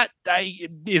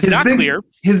 Is not clear.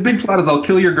 His big plot is I'll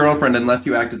kill your girlfriend unless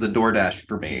you act as a DoorDash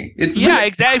for me.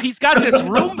 Exactly. He's got this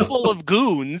room full of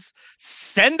goons.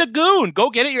 Send a goon. Go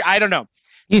get it. I don't know.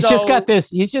 He's just got this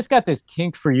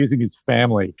kink for using his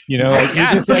family. He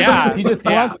just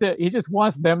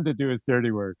wants them to do his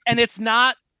dirty work. And it's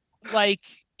not like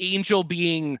Angel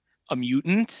being a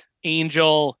mutant.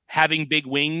 Angel having big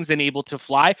wings and able to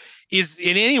fly is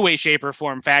in any way, shape, or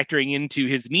form factoring into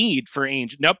his need for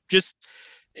Angel. Nope,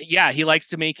 he likes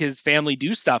to make his family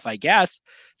do stuff, I guess.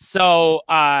 So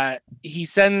he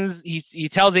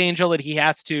tells Angel that he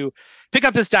has to pick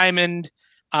up this diamond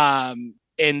and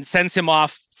sends him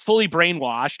off fully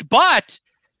brainwashed. But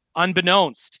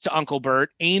unbeknownst to Uncle Bert,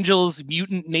 Angel's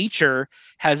mutant nature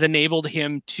has enabled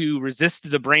him to resist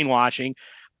the brainwashing.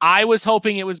 I was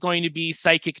hoping it was going to be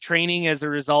psychic training as a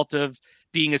result of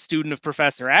being a student of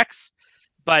Professor X,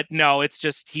 but no, it's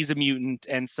just he's a mutant,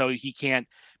 and so he can't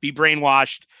be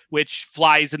brainwashed, which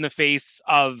flies in the face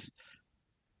of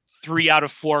 3 out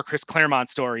of 4 Chris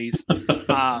Claremont stories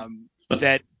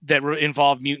that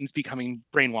involve mutants becoming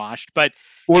brainwashed. But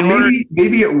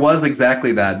maybe it was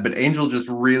exactly that, but Angel just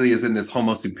really is in this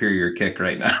homo superior kick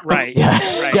right now. Right.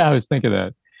 Yeah, I was thinking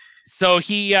that. So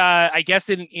he, I guess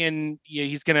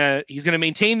he's gonna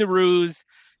maintain the ruse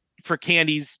for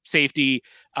Candy's safety.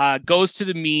 Goes to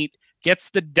the meet, gets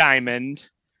the diamond,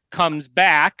 comes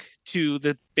back to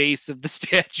the base of the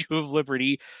Statue of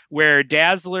Liberty, where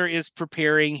Dazzler is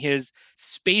preparing his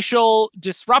spatial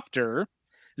disruptor,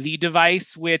 the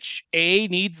device which A,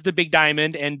 needs the big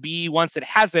diamond, and B, once it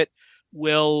has it,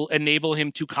 will enable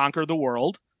him to conquer the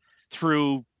world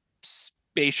through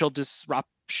spatial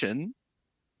disruption,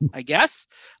 I guess.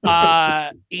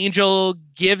 Angel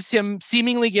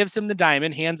seemingly gives him the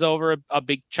diamond, hands over a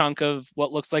big chunk of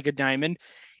what looks like a diamond,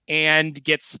 and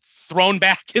gets thrown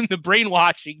back in the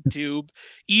brainwashing tube,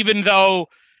 even though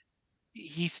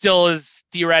he still is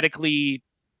theoretically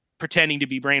pretending to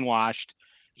be brainwashed.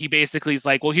 He basically is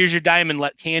like, well, here's your diamond,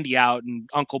 let Candy out. And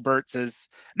Uncle Bert says,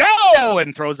 no,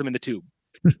 and throws him in the tube.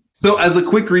 So as a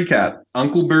quick recap,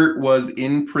 Uncle Bert was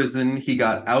in prison. He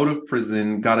got out of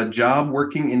prison, got a job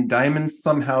working in diamonds,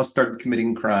 somehow started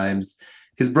committing crimes.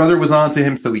 His brother was onto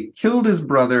him, so he killed his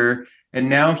brother. And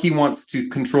now he wants to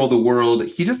control the world.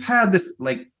 He just had this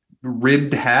like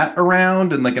ribbed hat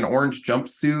around and like an orange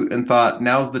jumpsuit and thought,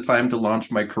 now's the time to launch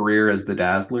my career as the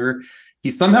Dazzler. He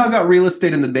somehow got real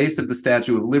estate in the base of the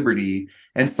Statue of Liberty,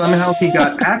 and somehow he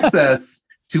got access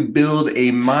to build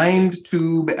a mind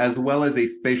tube as well as a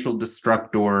spatial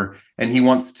destructor. And he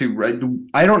wants to,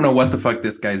 I don't know what the fuck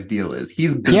this guy's deal is.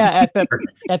 He's bizarre. Yeah,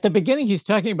 at the beginning, he's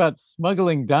talking about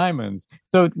smuggling diamonds.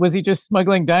 So was he just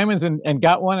smuggling diamonds and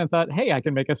got one and thought, hey, I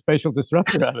can make a spatial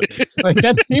disruptor out of this? Like,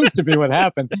 that seems to be what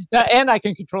happened. And I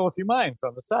can control a few minds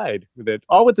on the side with it,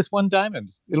 all with this one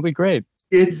diamond. It'll be great.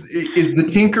 Is the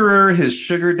Tinkerer his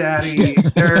sugar daddy?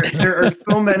 There are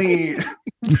so many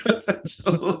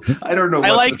potential. I don't know.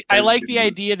 I like the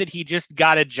idea that he just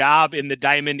got a job in the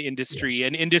diamond industry,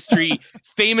 an industry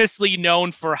famously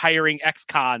known for hiring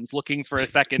ex-cons looking for a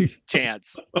second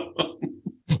chance.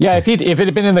 Yeah, if it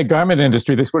had been in the garment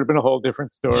industry, this would have been a whole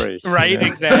different story. Right, yeah.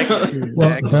 Exactly.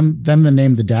 Well, then the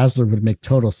name the Dazzler would make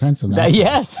total sense in that.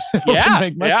 Yes, yeah,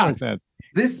 make much more sense.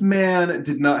 This man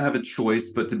did not have a choice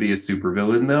but to be a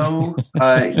supervillain, though.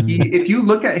 If you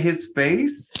look at his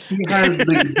face, he has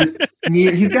like this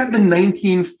sneer. He's got the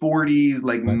 1940s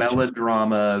like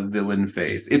melodrama villain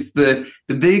face. It's the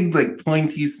big like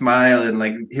pointy smile, and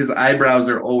like his eyebrows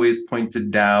are always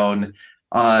pointed down.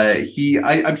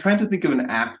 I'm trying to think of an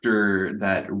actor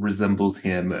that resembles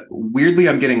him. Weirdly,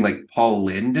 I'm getting like Paul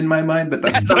Lynde in my mind, but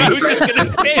that's what I was just gonna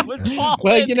say. It was Paul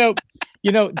Lynde.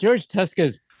 Well, George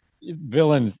Tuska's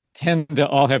villains tend to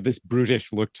all have this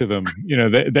brutish look to them.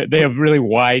 They have really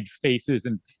wide faces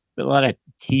and a lot of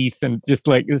teeth, and just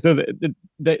like so.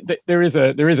 There is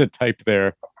a type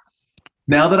there.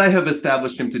 Now that I have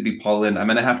established him to be Paul Lynde, I'm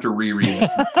going to have to reread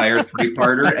the entire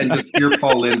three-parter and just hear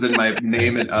Paul Lynde's in my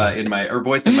name or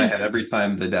voice in my head every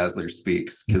time the Dazzler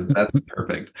speaks, because that's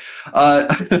perfect.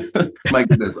 My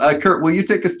goodness, Kurt, will you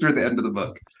take us through the end of the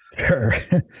book? Sure.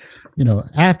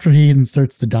 After he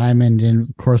inserts the diamond in,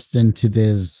 of course, into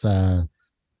this, and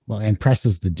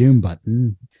presses the doom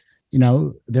button,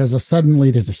 there's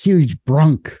a huge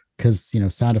brunk, because,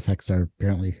 sound effects are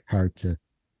apparently hard to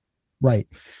write.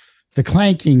 The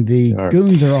clanking, the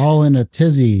goons are all in a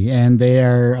tizzy, and they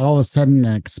are all of a sudden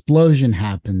an explosion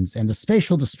happens, and the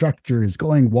spatial destructor is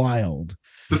going wild.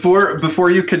 Before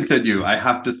you continue, I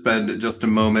have to spend just a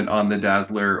moment on the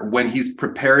Dazzler. When he's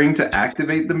preparing to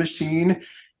activate the machine,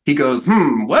 he goes,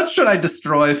 what should I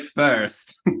destroy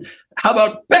first? How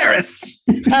about Paris?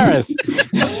 Paris.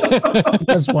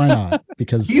 Because why not?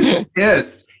 Because he's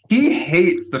pissed. He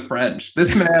hates the French.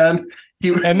 This man.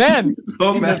 And then,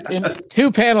 so in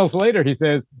 2 panels later, he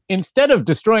says, instead of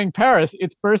destroying Paris,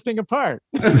 it's bursting apart,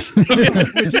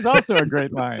 which is also a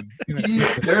great line.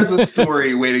 There's a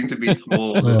story waiting to be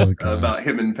told about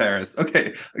him in Paris.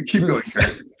 Okay, keep going,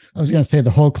 Kurt. I was going to say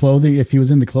the whole clothing, if he was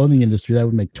in the clothing industry, that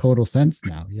would make total sense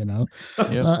now, Yep.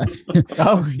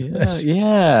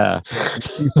 Yeah.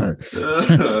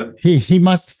 He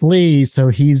must flee, so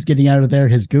he's getting out of there.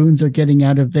 His goons are getting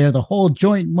out of there. The whole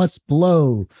joint must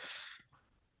blow.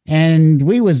 And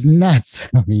we was nuts.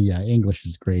 I mean, yeah, English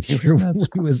is great here.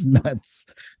 We was nuts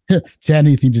to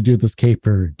anything to do with this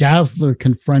caper. Dazzler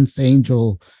confronts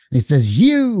Angel, and he says,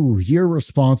 you're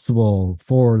responsible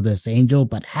for this, Angel,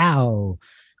 but how?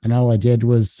 And all I did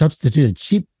was substitute a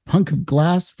cheap hunk of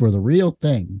glass for the real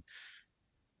thing.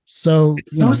 So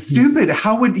it's so stupid.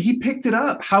 How would he picked it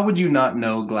up? How would you not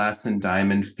know glass and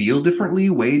diamond feel differently,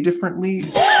 weigh differently?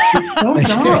 It's so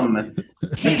dumb.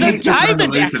 He's a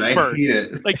diamond expert.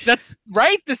 Like, that's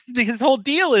right. His whole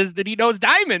deal is that he knows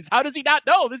diamonds. How does he not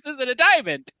know this isn't a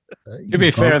diamond? To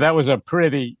be fair, that was a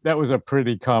pretty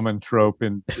common trope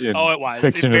in Oh, it was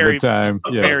fiction very, at the time.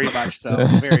 Yeah. Very much so.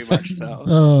 Very much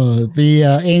so. The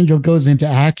angel goes into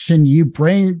action. You're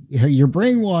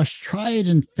brainwashed. Try it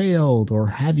and failed, or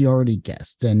have you already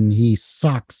guessed? And he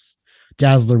socks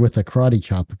Dazzler with a karate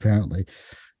chop, apparently,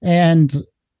 and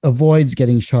avoids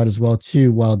getting shot as well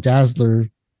too. While Dazzler,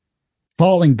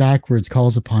 falling backwards,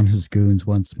 calls upon his goons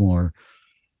once more.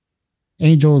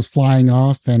 Angel is flying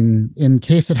off, and in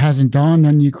case it hasn't dawned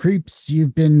on you creeps,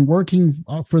 you've been working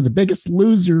for the biggest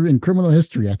loser in criminal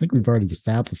history. I think we've already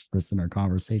established this in our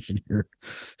conversation here,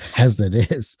 as it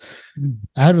is.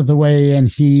 Out of the way, and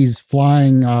he's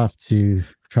flying off to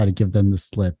try to give them the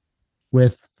slip.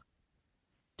 With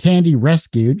Candy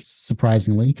rescued,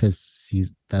 surprisingly, because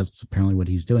that's apparently what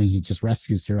he's doing. He just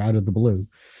rescues her out of the blue.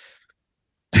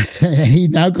 And he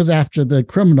now goes after the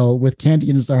criminal with Candy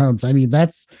in his arms. I mean,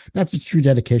 that's a true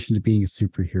dedication to being a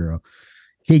superhero.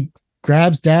 He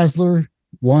grabs Dazzler.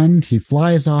 He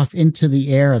flies off into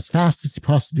the air as fast as he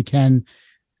possibly can.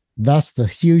 Thus, the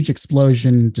huge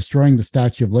explosion destroying the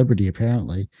Statue of Liberty,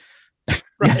 apparently.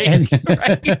 Right.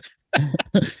 Right.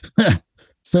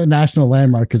 So, National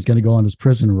Landmark is going to go on his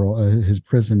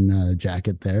prison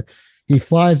jacket there. He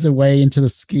flies away into the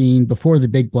skiing before the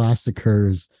big blast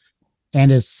occurs, and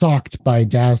is socked by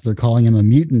Dazzler, calling him a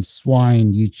mutant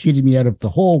swine. You cheated me out of the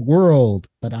whole world.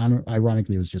 But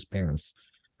ironically, it was just Paris.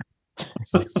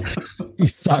 He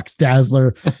socks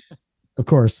Dazzler. Of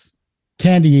course,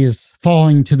 Candy is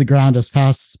falling to the ground as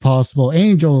fast as possible.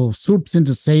 Angel swoops in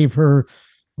to save her.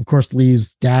 Of course,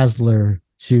 leaves Dazzler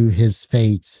to his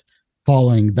fate,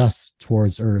 falling thus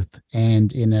towards Earth.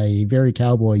 And in a very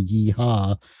cowboy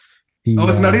yeehaw,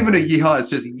 it's not even a yeehaw. It's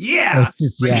just, yeah. It's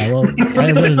just, yeah. Well,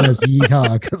 I read it as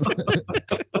yeehaw.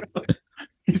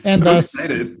 He's so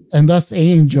excited. And thus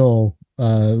Angel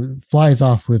flies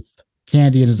off with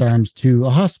Candy in his arms to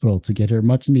a hospital to get her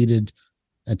much needed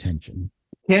attention.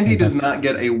 Candy does not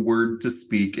get a word to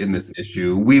speak in this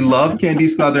issue. We love Candy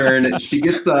Southern. She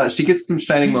gets some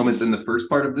shining moments in the first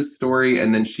part of this story,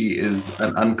 and then she is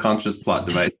an unconscious plot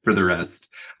device for the rest.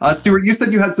 Stuart, you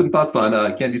said you had some thoughts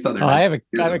on Candy Southern. I have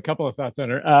a couple of thoughts on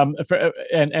her.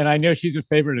 And I know she's a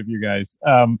favorite of you guys.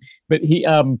 But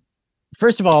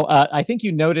first of all, I think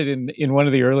you noted in one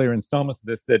of the earlier installments of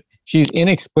this that she's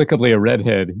inexplicably a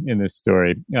redhead in this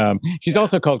story. She's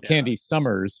also called Candy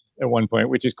Summers at one point,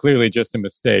 which is clearly just a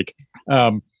mistake.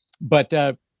 But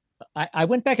I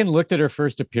went back and looked at her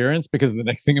first appearance because of the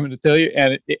next thing I'm going to tell you.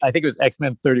 And I think it was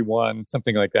X-Men 31,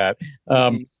 something like that.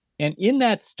 And in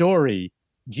that story,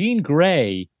 Jean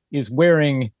Grey is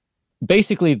wearing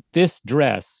basically this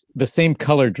dress, the same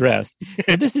color dress.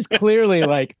 So this is clearly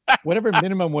like whatever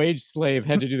minimum wage slave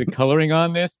had to do the coloring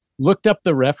on this, looked up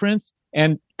the reference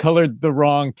and colored the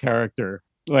wrong character.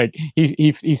 Like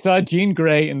he saw Jean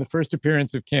Grey in the first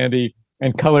appearance of Candy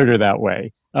and colored her that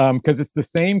way. Because it's the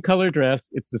same color dress,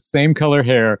 it's the same color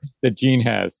hair that Jean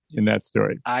has in that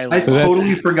story. I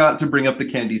totally forgot to bring up the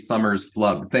Candy Summers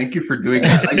flub. Thank you for doing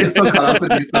that. I get so caught up in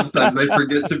these sometimes I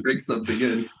forget to bring something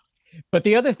in. But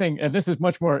the other thing, and this is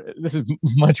much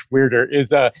weirder,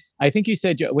 is I think you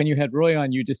said when you had Roy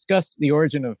on, you discussed the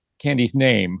origin of Candy's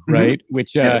name, right? Mm-hmm.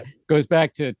 Which goes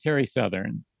back to Terry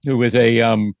Southern, who was a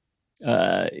and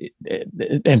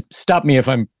stop me if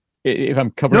I'm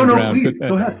covering ground. No, please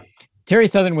go ahead. Terry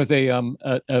Southern was a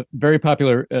very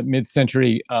popular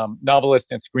mid-century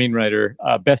novelist and screenwriter,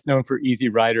 best known for Easy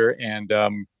Rider and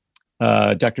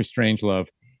Dr. Strangelove.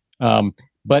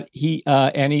 But he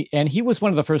was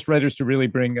one of the first writers to really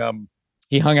bring.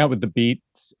 He hung out with the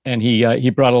Beats, and he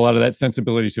brought a lot of that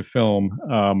sensibility to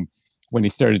film when he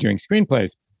started doing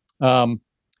screenplays.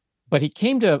 But he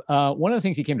came to one of the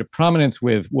things he came to prominence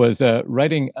with was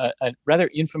writing a rather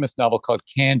infamous novel called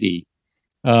Candy,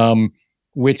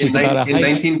 which is about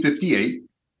 1958.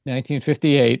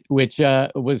 1958, which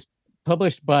was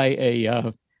published by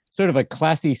a sort of a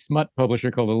classy smut publisher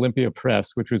called Olympia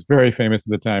Press, which was very famous at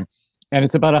the time. And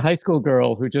it's about a high school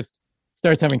girl who just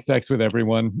starts having sex with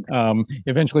everyone.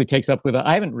 Eventually takes up with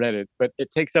I haven't read it, but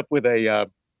it takes up with a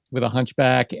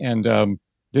hunchback, and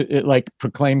it like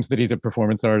proclaims that he's a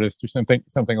performance artist or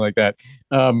something like that.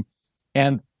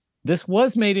 And this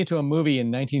was made into a movie in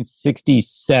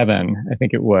 1967, I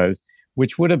think it was,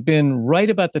 which would have been right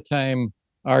about the time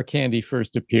Our Candy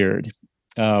first appeared.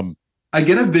 I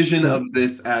get a vision of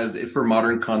this as, if for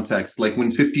modern context, like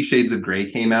when 50 Shades of Grey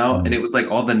came out, and it was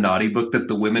like all the naughty book that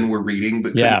the women were reading,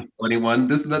 but couldn't tell anyone.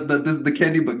 The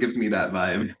Candy book gives me that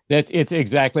vibe. It's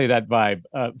exactly that vibe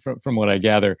from what I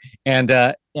gather. And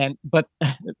but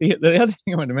the other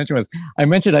thing I wanted to mention was I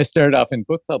mentioned I started off in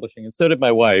book publishing, and so did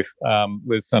my wife,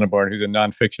 Liz Sonneborn, who's a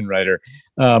nonfiction writer,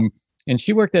 and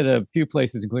she worked at a few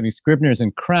places, including Scribner's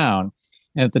and Crown.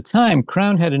 And at the time,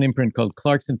 Crown had an imprint called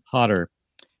Clarkson Potter,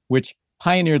 which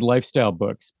pioneered lifestyle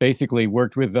books, basically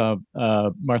worked with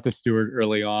Martha Stewart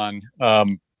early on,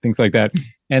 things like that.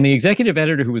 And the executive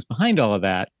editor who was behind all of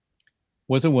that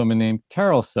was a woman named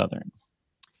Carol Southern,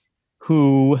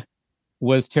 who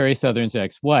was Terry Southern's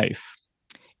ex-wife.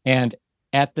 And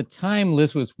at the time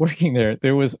Liz was working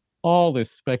there was all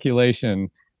this speculation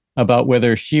about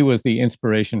whether she was the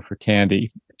inspiration for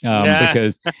Candy,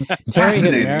 because Terry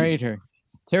had married her.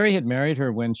 Terry had married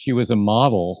her when she was a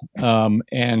model,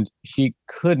 and she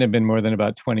couldn't have been more than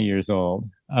about 20 years old.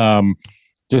 In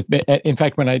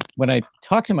fact, when I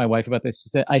talked to my wife about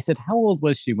this, I said, "How old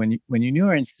was she when you knew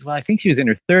her?" And she said, "Well, I think she was in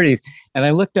her 30s." And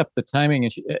I looked up the timing,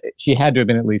 and she had to have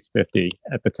been at least 50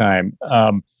 at the time.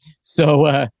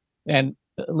 And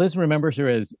Liz remembers her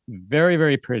as very,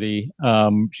 very pretty.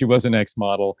 She was an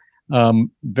ex-model,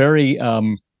 very.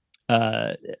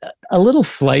 A little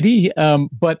flighty,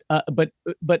 but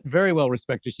very well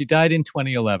respected. She died in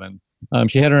 2011.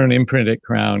 She had her own imprint at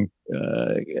Crown,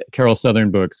 Carol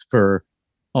Southern Books, for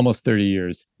almost 30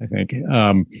 years, I think.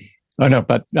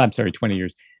 But I'm sorry, 20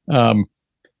 years.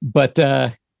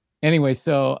 Anyway,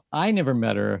 so I never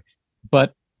met her,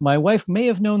 but my wife may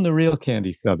have known the real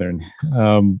Candy Southern,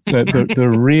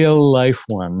 the real life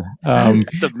one.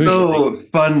 So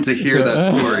fun to hear that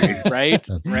story, right?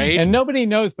 Right. And nobody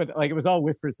knows, but like it was all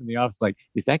whispers in the office, like,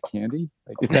 "Is that Candy?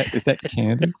 Like, is that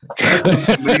Candy?"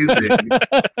 Amazing.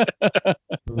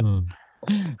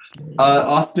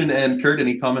 Austin and Kurt,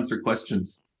 any comments or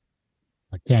questions?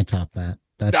 I can't top that.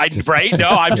 Right? No,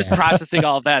 I'm just processing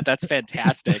all of that. That's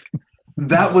fantastic.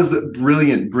 That was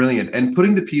brilliant. And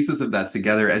putting the pieces of that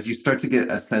together as you start to get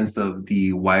a sense of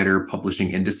the wider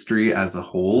publishing industry as a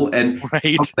whole, and how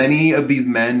many of these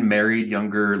men married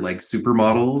younger, like,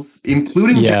 supermodels,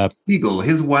 including Jack Siegel.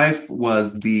 His wife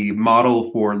was the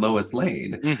model for Lois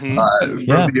Lane from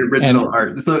the original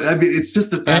art. So, I mean, it's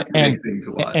just a fascinating thing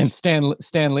to watch. And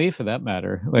Stan Lee, for that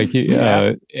matter. Like,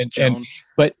 it's,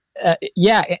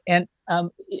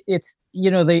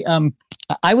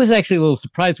 I was actually a little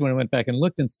surprised when I went back and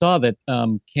looked and saw that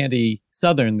Candy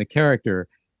Southern, the character,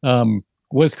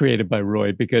 was created by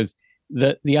Roy, because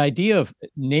the idea of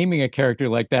naming a character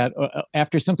like that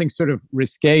after something sort of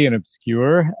risque and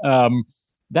obscure,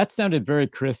 that sounded very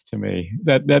Chris to me.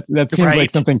 That seemed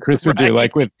like something Chris would do,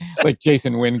 like with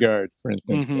Jason Wingard, for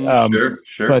instance.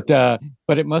 Sure.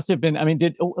 But it must have been. I mean,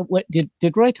 did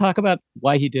Roy talk about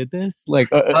why he did this? Like,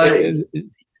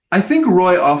 I think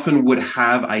Roy often would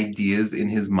have ideas in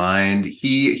his mind.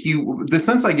 The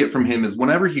sense I get from him is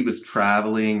whenever he was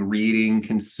traveling, reading,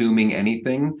 consuming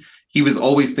anything, he was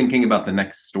always thinking about the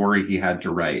next story he had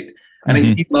to write. And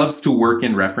he loves to work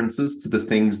in references to the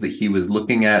things that he was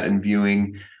looking at and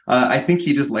viewing. I think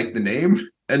he just liked the name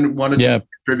and wanted to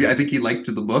contribute. I think he liked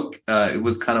the book. It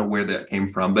was kind of where that came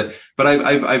from. But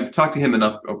I've talked to him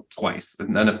enough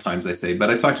times, I say, but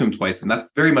I've talked to him twice, and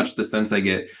that's very much the sense I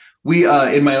get. We,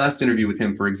 in my last interview with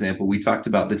him, for example, we talked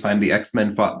about the time the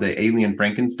X-Men fought the alien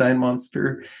Frankenstein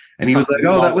monster. And he was like,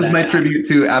 "Oh, that was my tribute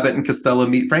to Abbott and Costello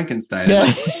Meet Frankenstein."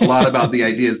 Yeah. A lot about the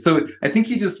ideas. So I think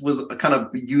he just was kind of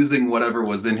using whatever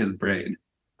was in his brain.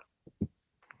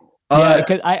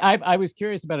 Because I was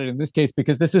curious about it in this case,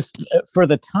 because this is, for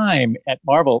the time at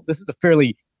Marvel, this is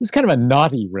kind of a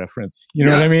naughty reference. You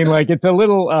know what I mean? Like, it's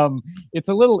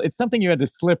something you had to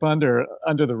slip under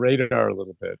the radar a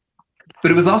little bit.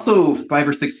 But it was also 5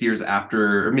 or 6 years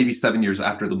after, or maybe 7 years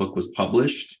after the book was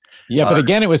published. Yeah, but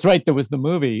again, it was right. There was the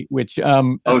movie, which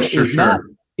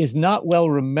is not well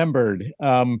remembered.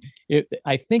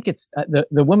 I think it's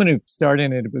the woman who starred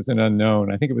in it was an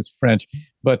unknown. I think it was French,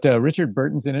 but Richard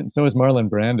Burton's in it, and so is Marlon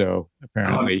Brando,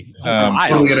 apparently.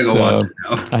 I'm gonna go watch it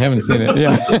now. I haven't seen it.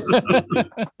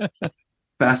 Yeah.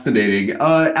 Fascinating.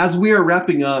 As we are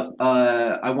wrapping up,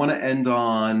 I want to end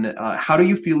on how do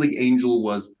you feel like Angel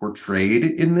was portrayed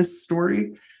in this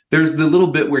story? There's the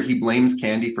little bit where he blames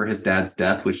Candy for his dad's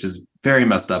death, which is very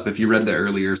messed up if you read the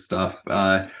earlier stuff.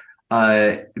 But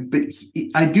I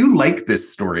do like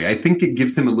this story. I think it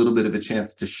gives him a little bit of a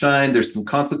chance to shine. There's some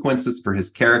consequences for his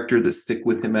character that stick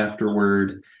with him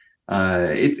afterward.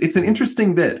 It's an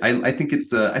interesting bit. I think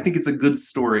it's a good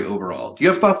story overall. Do you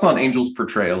have thoughts on Angel's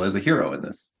portrayal as a hero in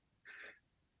this?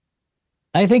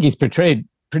 I think he's portrayed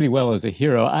pretty well as a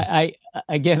hero. I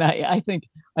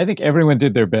think everyone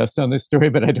did their best on this story,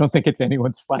 but I don't think it's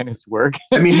anyone's finest work.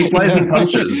 I mean, he flies in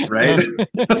punches, right?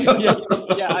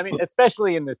 yeah. I mean,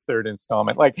 especially in this third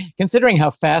installment, like considering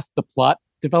how fast the plot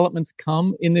developments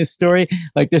come in this story,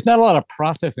 like there's not a lot of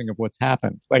processing of what's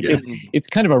happened. Like it's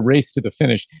kind of a race to the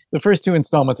finish. The first two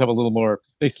installments have a little more,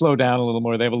 they slow down a little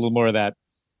more. They have a little more of that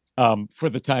for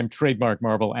the time trademark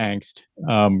Marvel angst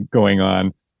going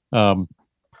on.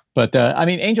 But I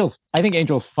mean, I think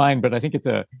Angel's fine, but I think it's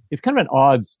kind of an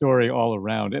odd story all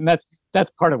around, and that's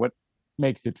part of what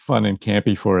makes it fun and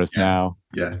campy for us now.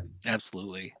 Yeah,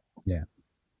 absolutely. Yeah.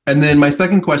 And then my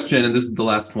second question, and this is the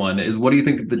last one, is what do you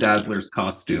think of the Dazzler's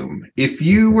costume? If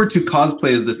you were to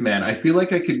cosplay as this man, I feel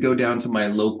like I could go down to my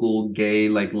local gay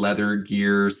like leather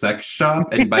gear sex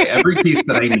shop and buy every piece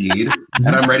that I need,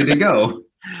 and I'm ready to go.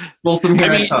 Folsom,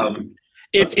 here I come.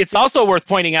 It's also worth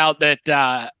pointing out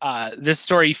that this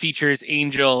story features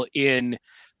Angel in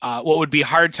what would be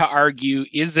hard to argue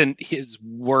isn't his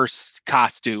worst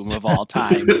costume of all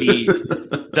time.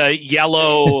 The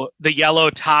yellow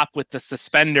top with the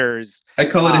suspenders. I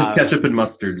call it his ketchup and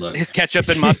mustard look. His ketchup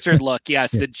and mustard look.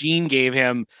 Yes, that Gene gave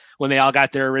him when they all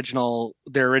got their original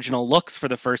looks for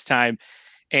the first time.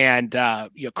 And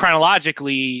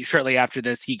chronologically, shortly after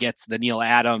this, he gets the Neil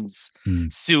Adams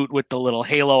suit with the little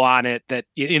halo on it that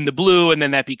in the blue, and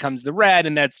then that becomes the red,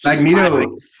 and that's just classic.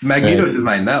 Magneto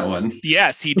designed that one.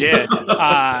 Yes, he did.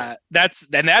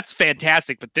 That's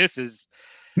fantastic. But this is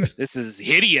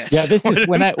hideous. Yeah, this is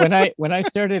when I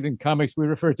started in comics, we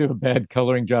referred to a bad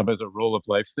coloring job as a roll of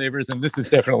lifesavers, and this is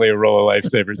definitely a roll of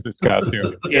lifesavers. This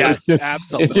costume, yes,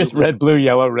 absolutely. It's just red, blue,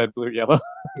 yellow,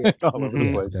 all over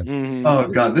the place. Mm-hmm. Oh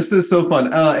god, this is so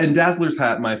fun. And Dazzler's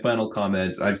hat, my final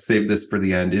comment, I've saved this for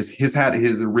the end, is his hat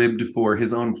is ribbed for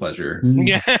his own pleasure.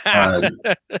 Yeah.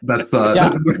 That's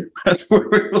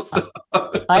where we'll stop.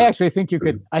 I actually think you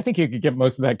could get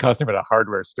most of that costume at a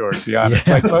hardware store, to be honest.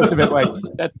 Like most of it, like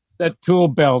that tool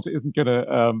belt isn't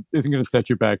gonna set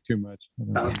you back too much.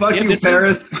 Fuck you,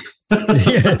 Paris.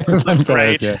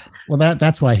 Right. Yeah. Well,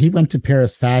 that's why he went to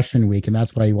Paris Fashion Week, and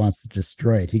that's why he wants to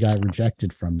destroy it. He got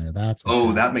rejected from there.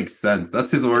 That makes sense.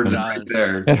 That's his origin right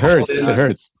there. It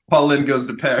hurts. Paul Lynde goes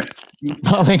to Paris.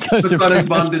 Paul Lynde goes to Paris. His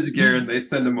bondage gear, and they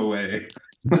send him away.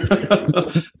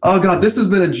 Oh god, this has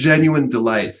been a genuine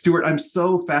delight. Stuart, I'm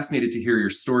so fascinated to hear your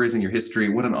stories and your history.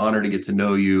 What an honor to get to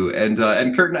know you. And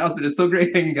Kurt and Austin, it's so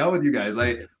great hanging out with you guys.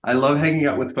 I love hanging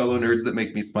out with fellow nerds that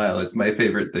make me smile. It's my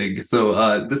favorite thing.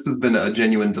 So this has been a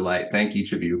genuine delight. Thank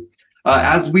each of you.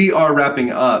 As we are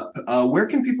wrapping up, where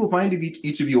can people find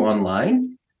each of you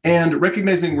online? And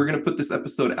recognizing we're going to put this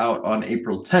episode out on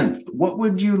April 10th, what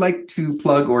would you like to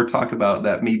plug or talk about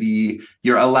that maybe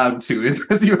you're allowed to,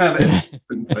 unless you have anything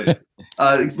in place?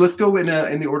 Let's go in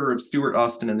the order of Stuart,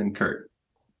 Austin, and then Kurt.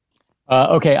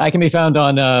 Okay, I can be found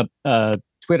on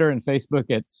Twitter and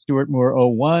Facebook at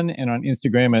StuartMoore01, and on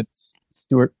Instagram at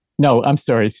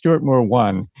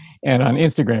StuartMoore1, and on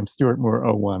Instagram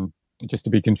StuartMoore01. Just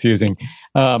to be confusing.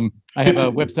 I have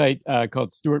a website called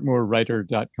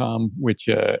stuartmoorewriter.com, which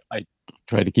I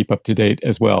try to keep up to date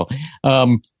as well.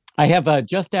 I have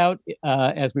just out,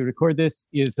 as we record this,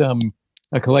 is a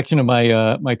collection of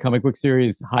my comic book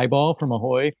series, Highball from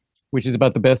Ahoy, which is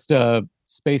about the best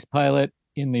space pilot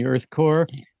in the Earth core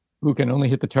who can only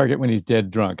hit the target when he's dead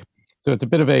drunk. So it's a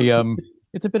bit of a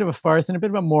farce and a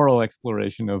bit of a moral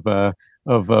exploration of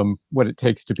what it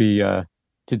takes to be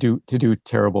to do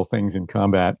terrible things in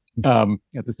combat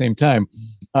at the same time.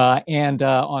 And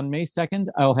on May 2nd,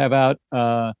 I'll have out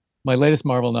my latest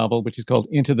Marvel novel, which is called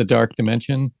Into the Dark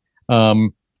Dimension,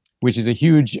 which is a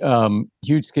huge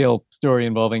scale story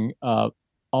involving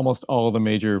almost all of the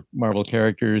major Marvel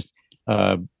characters,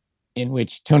 in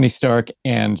which Tony Stark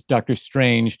and Doctor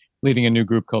Strange, leading a new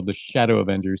group called the Shadow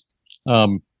Avengers,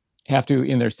 have to,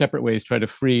 in their separate ways, try to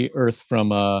free Earth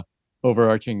from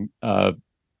overarching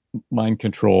mind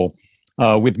control,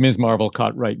 with Ms. Marvel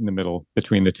caught right in the middle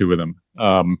between the two of them.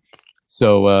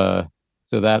 So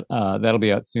that'll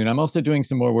be out soon. I'm also doing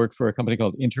some more work for a company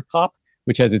called Interpop,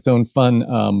 which has its own fun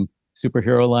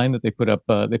superhero line that they put up.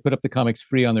 They put up the comics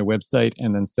free on their website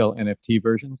and then sell NFT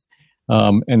versions.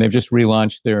 And they've just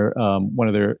relaunched their one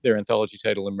of their anthology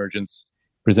title, Emergence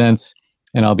Presents,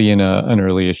 and I'll be in an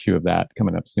early issue of that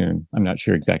coming up soon. I'm not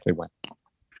sure exactly when.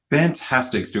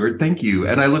 Fantastic, Stuart. Thank you.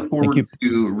 And I look forward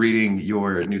to reading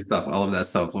your new stuff. All of that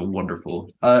sounds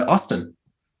wonderful. Austin.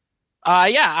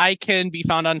 Yeah, I can be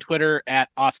found on Twitter at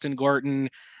Austin Gorton.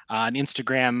 On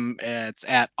Instagram, it's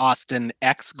at Austin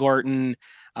X Gorton.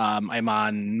 I'm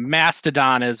on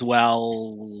Mastodon as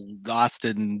well,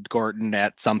 Austin Gorton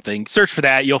at something. Search for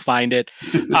that, you'll find it.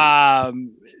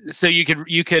 So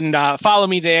you can follow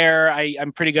me there.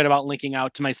 I'm pretty good about linking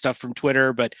out to my stuff from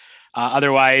Twitter, but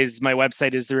otherwise, my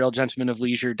website is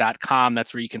therealgentlemanofleisure.com.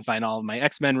 That's where you can find all of my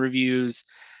X-Men reviews.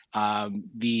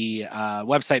 The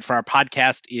website for our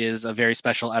podcast is a very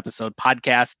special episode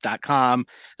podcast.com.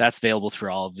 That's available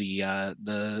through all of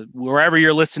the wherever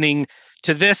you're listening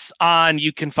to this on,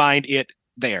 you can find it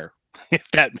there, if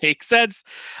that makes sense.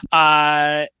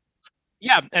 And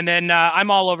then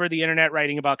I'm all over the internet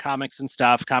writing about comics and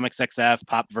stuff, Comics XF,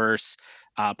 Popverse,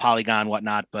 Polygon,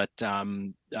 whatnot. But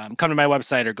come to my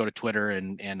website or go to Twitter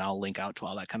and I'll link out to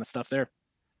all that kind of stuff there.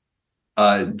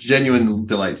 Genuine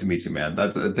delight to meet you, man.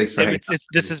 That's thanks for hanging out.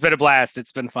 This has been a blast.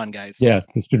 It's been fun, guys. Yeah,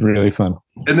 it's been really fun.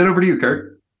 And then over to you,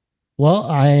 Kurt. Well,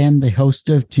 I am the host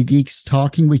of Two Geeks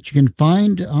Talking, which you can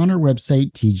find on our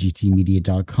website,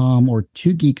 tgtmedia.com or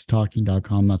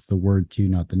twogeekstalking.com. That's the word two,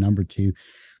 not the number two.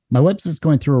 My website's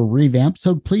going through a revamp,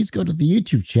 so please go to the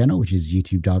YouTube channel, which is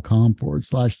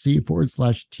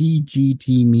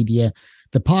youtube.com/c/TGT Media.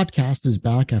 The podcast is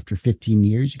back after 15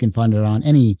 years. You can find it on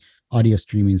any audio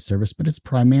streaming service, but it's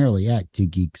primarily at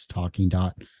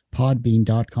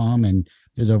twogeekstalking.podbean.com, and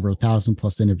there's over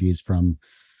 1,000+ interviews from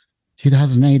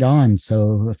 2008 on.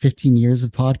 So 15 years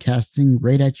of podcasting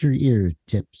right at your ear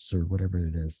tips or whatever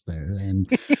it is there.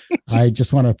 And I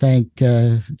just want to thank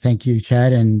you,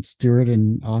 Chad and Stuart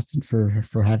and Austin for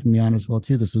having me on as well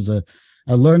too. This was a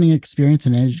learning experience,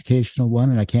 an educational one,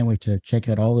 and I can't wait to check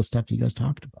out all the stuff you guys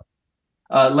talked about.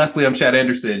 Leslie, I'm Chad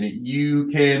Anderson. You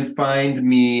can find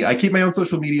me. I keep my own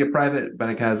social media private, but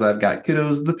because I've got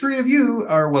kiddos, the three of you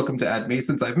are welcome to add me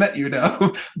since I've met you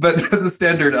now. But as a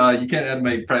standard, you can't add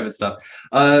my private stuff.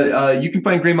 You can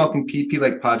find Grey Malkin PP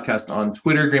like podcast on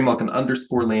Twitter, Grey Malkin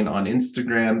 _lane on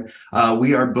Instagram.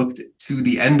 We are booked to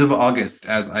the end of August,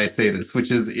 as I say this, which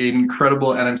is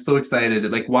incredible. And I'm so excited,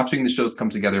 like watching the shows come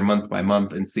together month by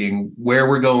month and seeing where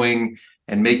we're going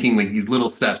and making like these little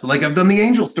steps. Like I've done the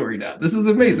Angel story now. This is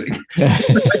amazing.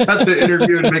 I got to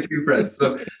interview and make new friends.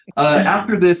 So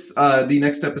after this, the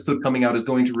next episode coming out is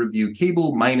going to review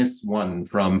Cable -1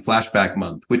 from Flashback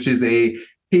Month, which is a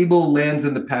Cable lands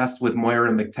in the past with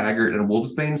Moira McTaggart and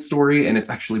Wolfsbane story, and it's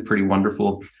actually pretty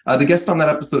wonderful. The guest on that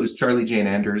episode is Charlie Jane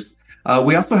Anders.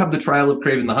 We also have the Trial of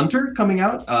Kraven the Hunter coming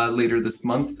out later this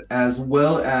month, as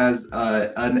well as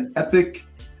an epic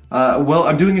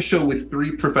I'm doing a show with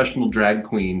 3 professional drag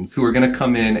queens who are going to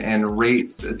come in and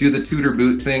do the Tudor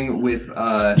boot thing with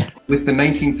the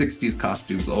 1960s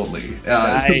costumes only.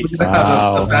 Nice. So we're going to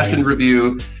have a fashion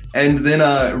review, and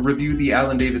then review the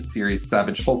Alan Davis series,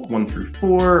 Savage Hulk 1 through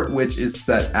 4, which is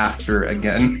set after,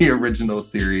 again, the original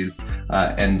series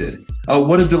ended.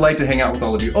 What a delight to hang out with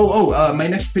all of you. My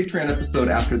next Patreon episode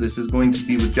after this is going to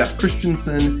be with Jeff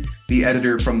Christensen, the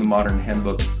editor from the Modern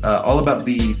Handbooks, all about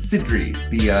the Sidri,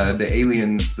 the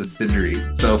aliens, the Sidri.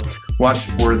 So watch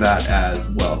for that as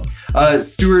well.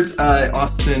 Stuart,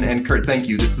 Austin, and Kurt, thank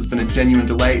you. This has been a genuine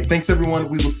delight. Thanks, everyone.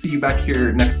 We will see you back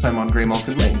here next time on Grey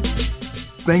Malkin Lane.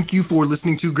 Thank you for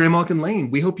listening to Grey Malkin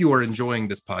Lane. We hope you are enjoying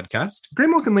this podcast. Grey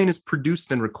Malkin Lane is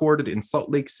produced and recorded in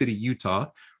Salt Lake City, Utah,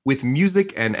 with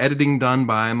music and editing done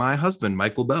by my husband,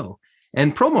 Michael Bell,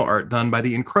 and promo art done by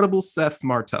the incredible Seth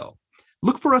Martell.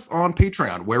 Look for us on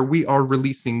Patreon, where we are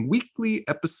releasing weekly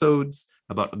episodes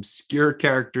about obscure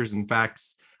characters and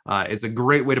facts. It's a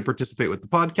great way to participate with the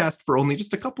podcast for only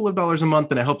just a couple of dollars a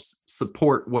month, and it helps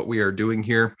support what we are doing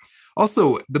here.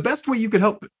 Also, the best way you could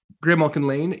help Grey Malkin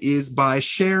Lane is by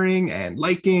sharing and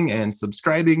liking and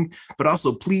subscribing, but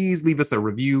also please leave us a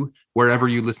review wherever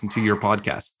you listen to your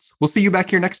podcasts. We'll see you back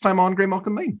here next time on Grey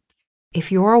Malkin Lane. If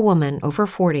you're a woman over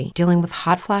 40 dealing with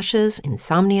hot flashes,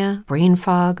 insomnia, brain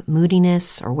fog,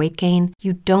 moodiness, or weight gain,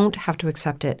 you don't have to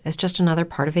accept it as just another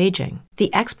part of aging.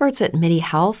 The experts at MIDI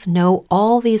Health know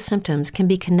all these symptoms can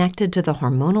be connected to the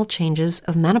hormonal changes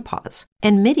of menopause.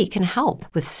 And MIDI can help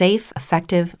with safe,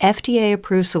 effective,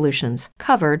 FDA-approved solutions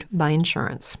covered by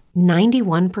insurance.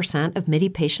 91% of MIDI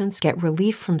patients get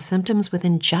relief from symptoms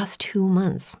within just 2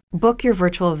 months. Book your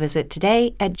virtual visit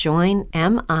today at joinmidi.com.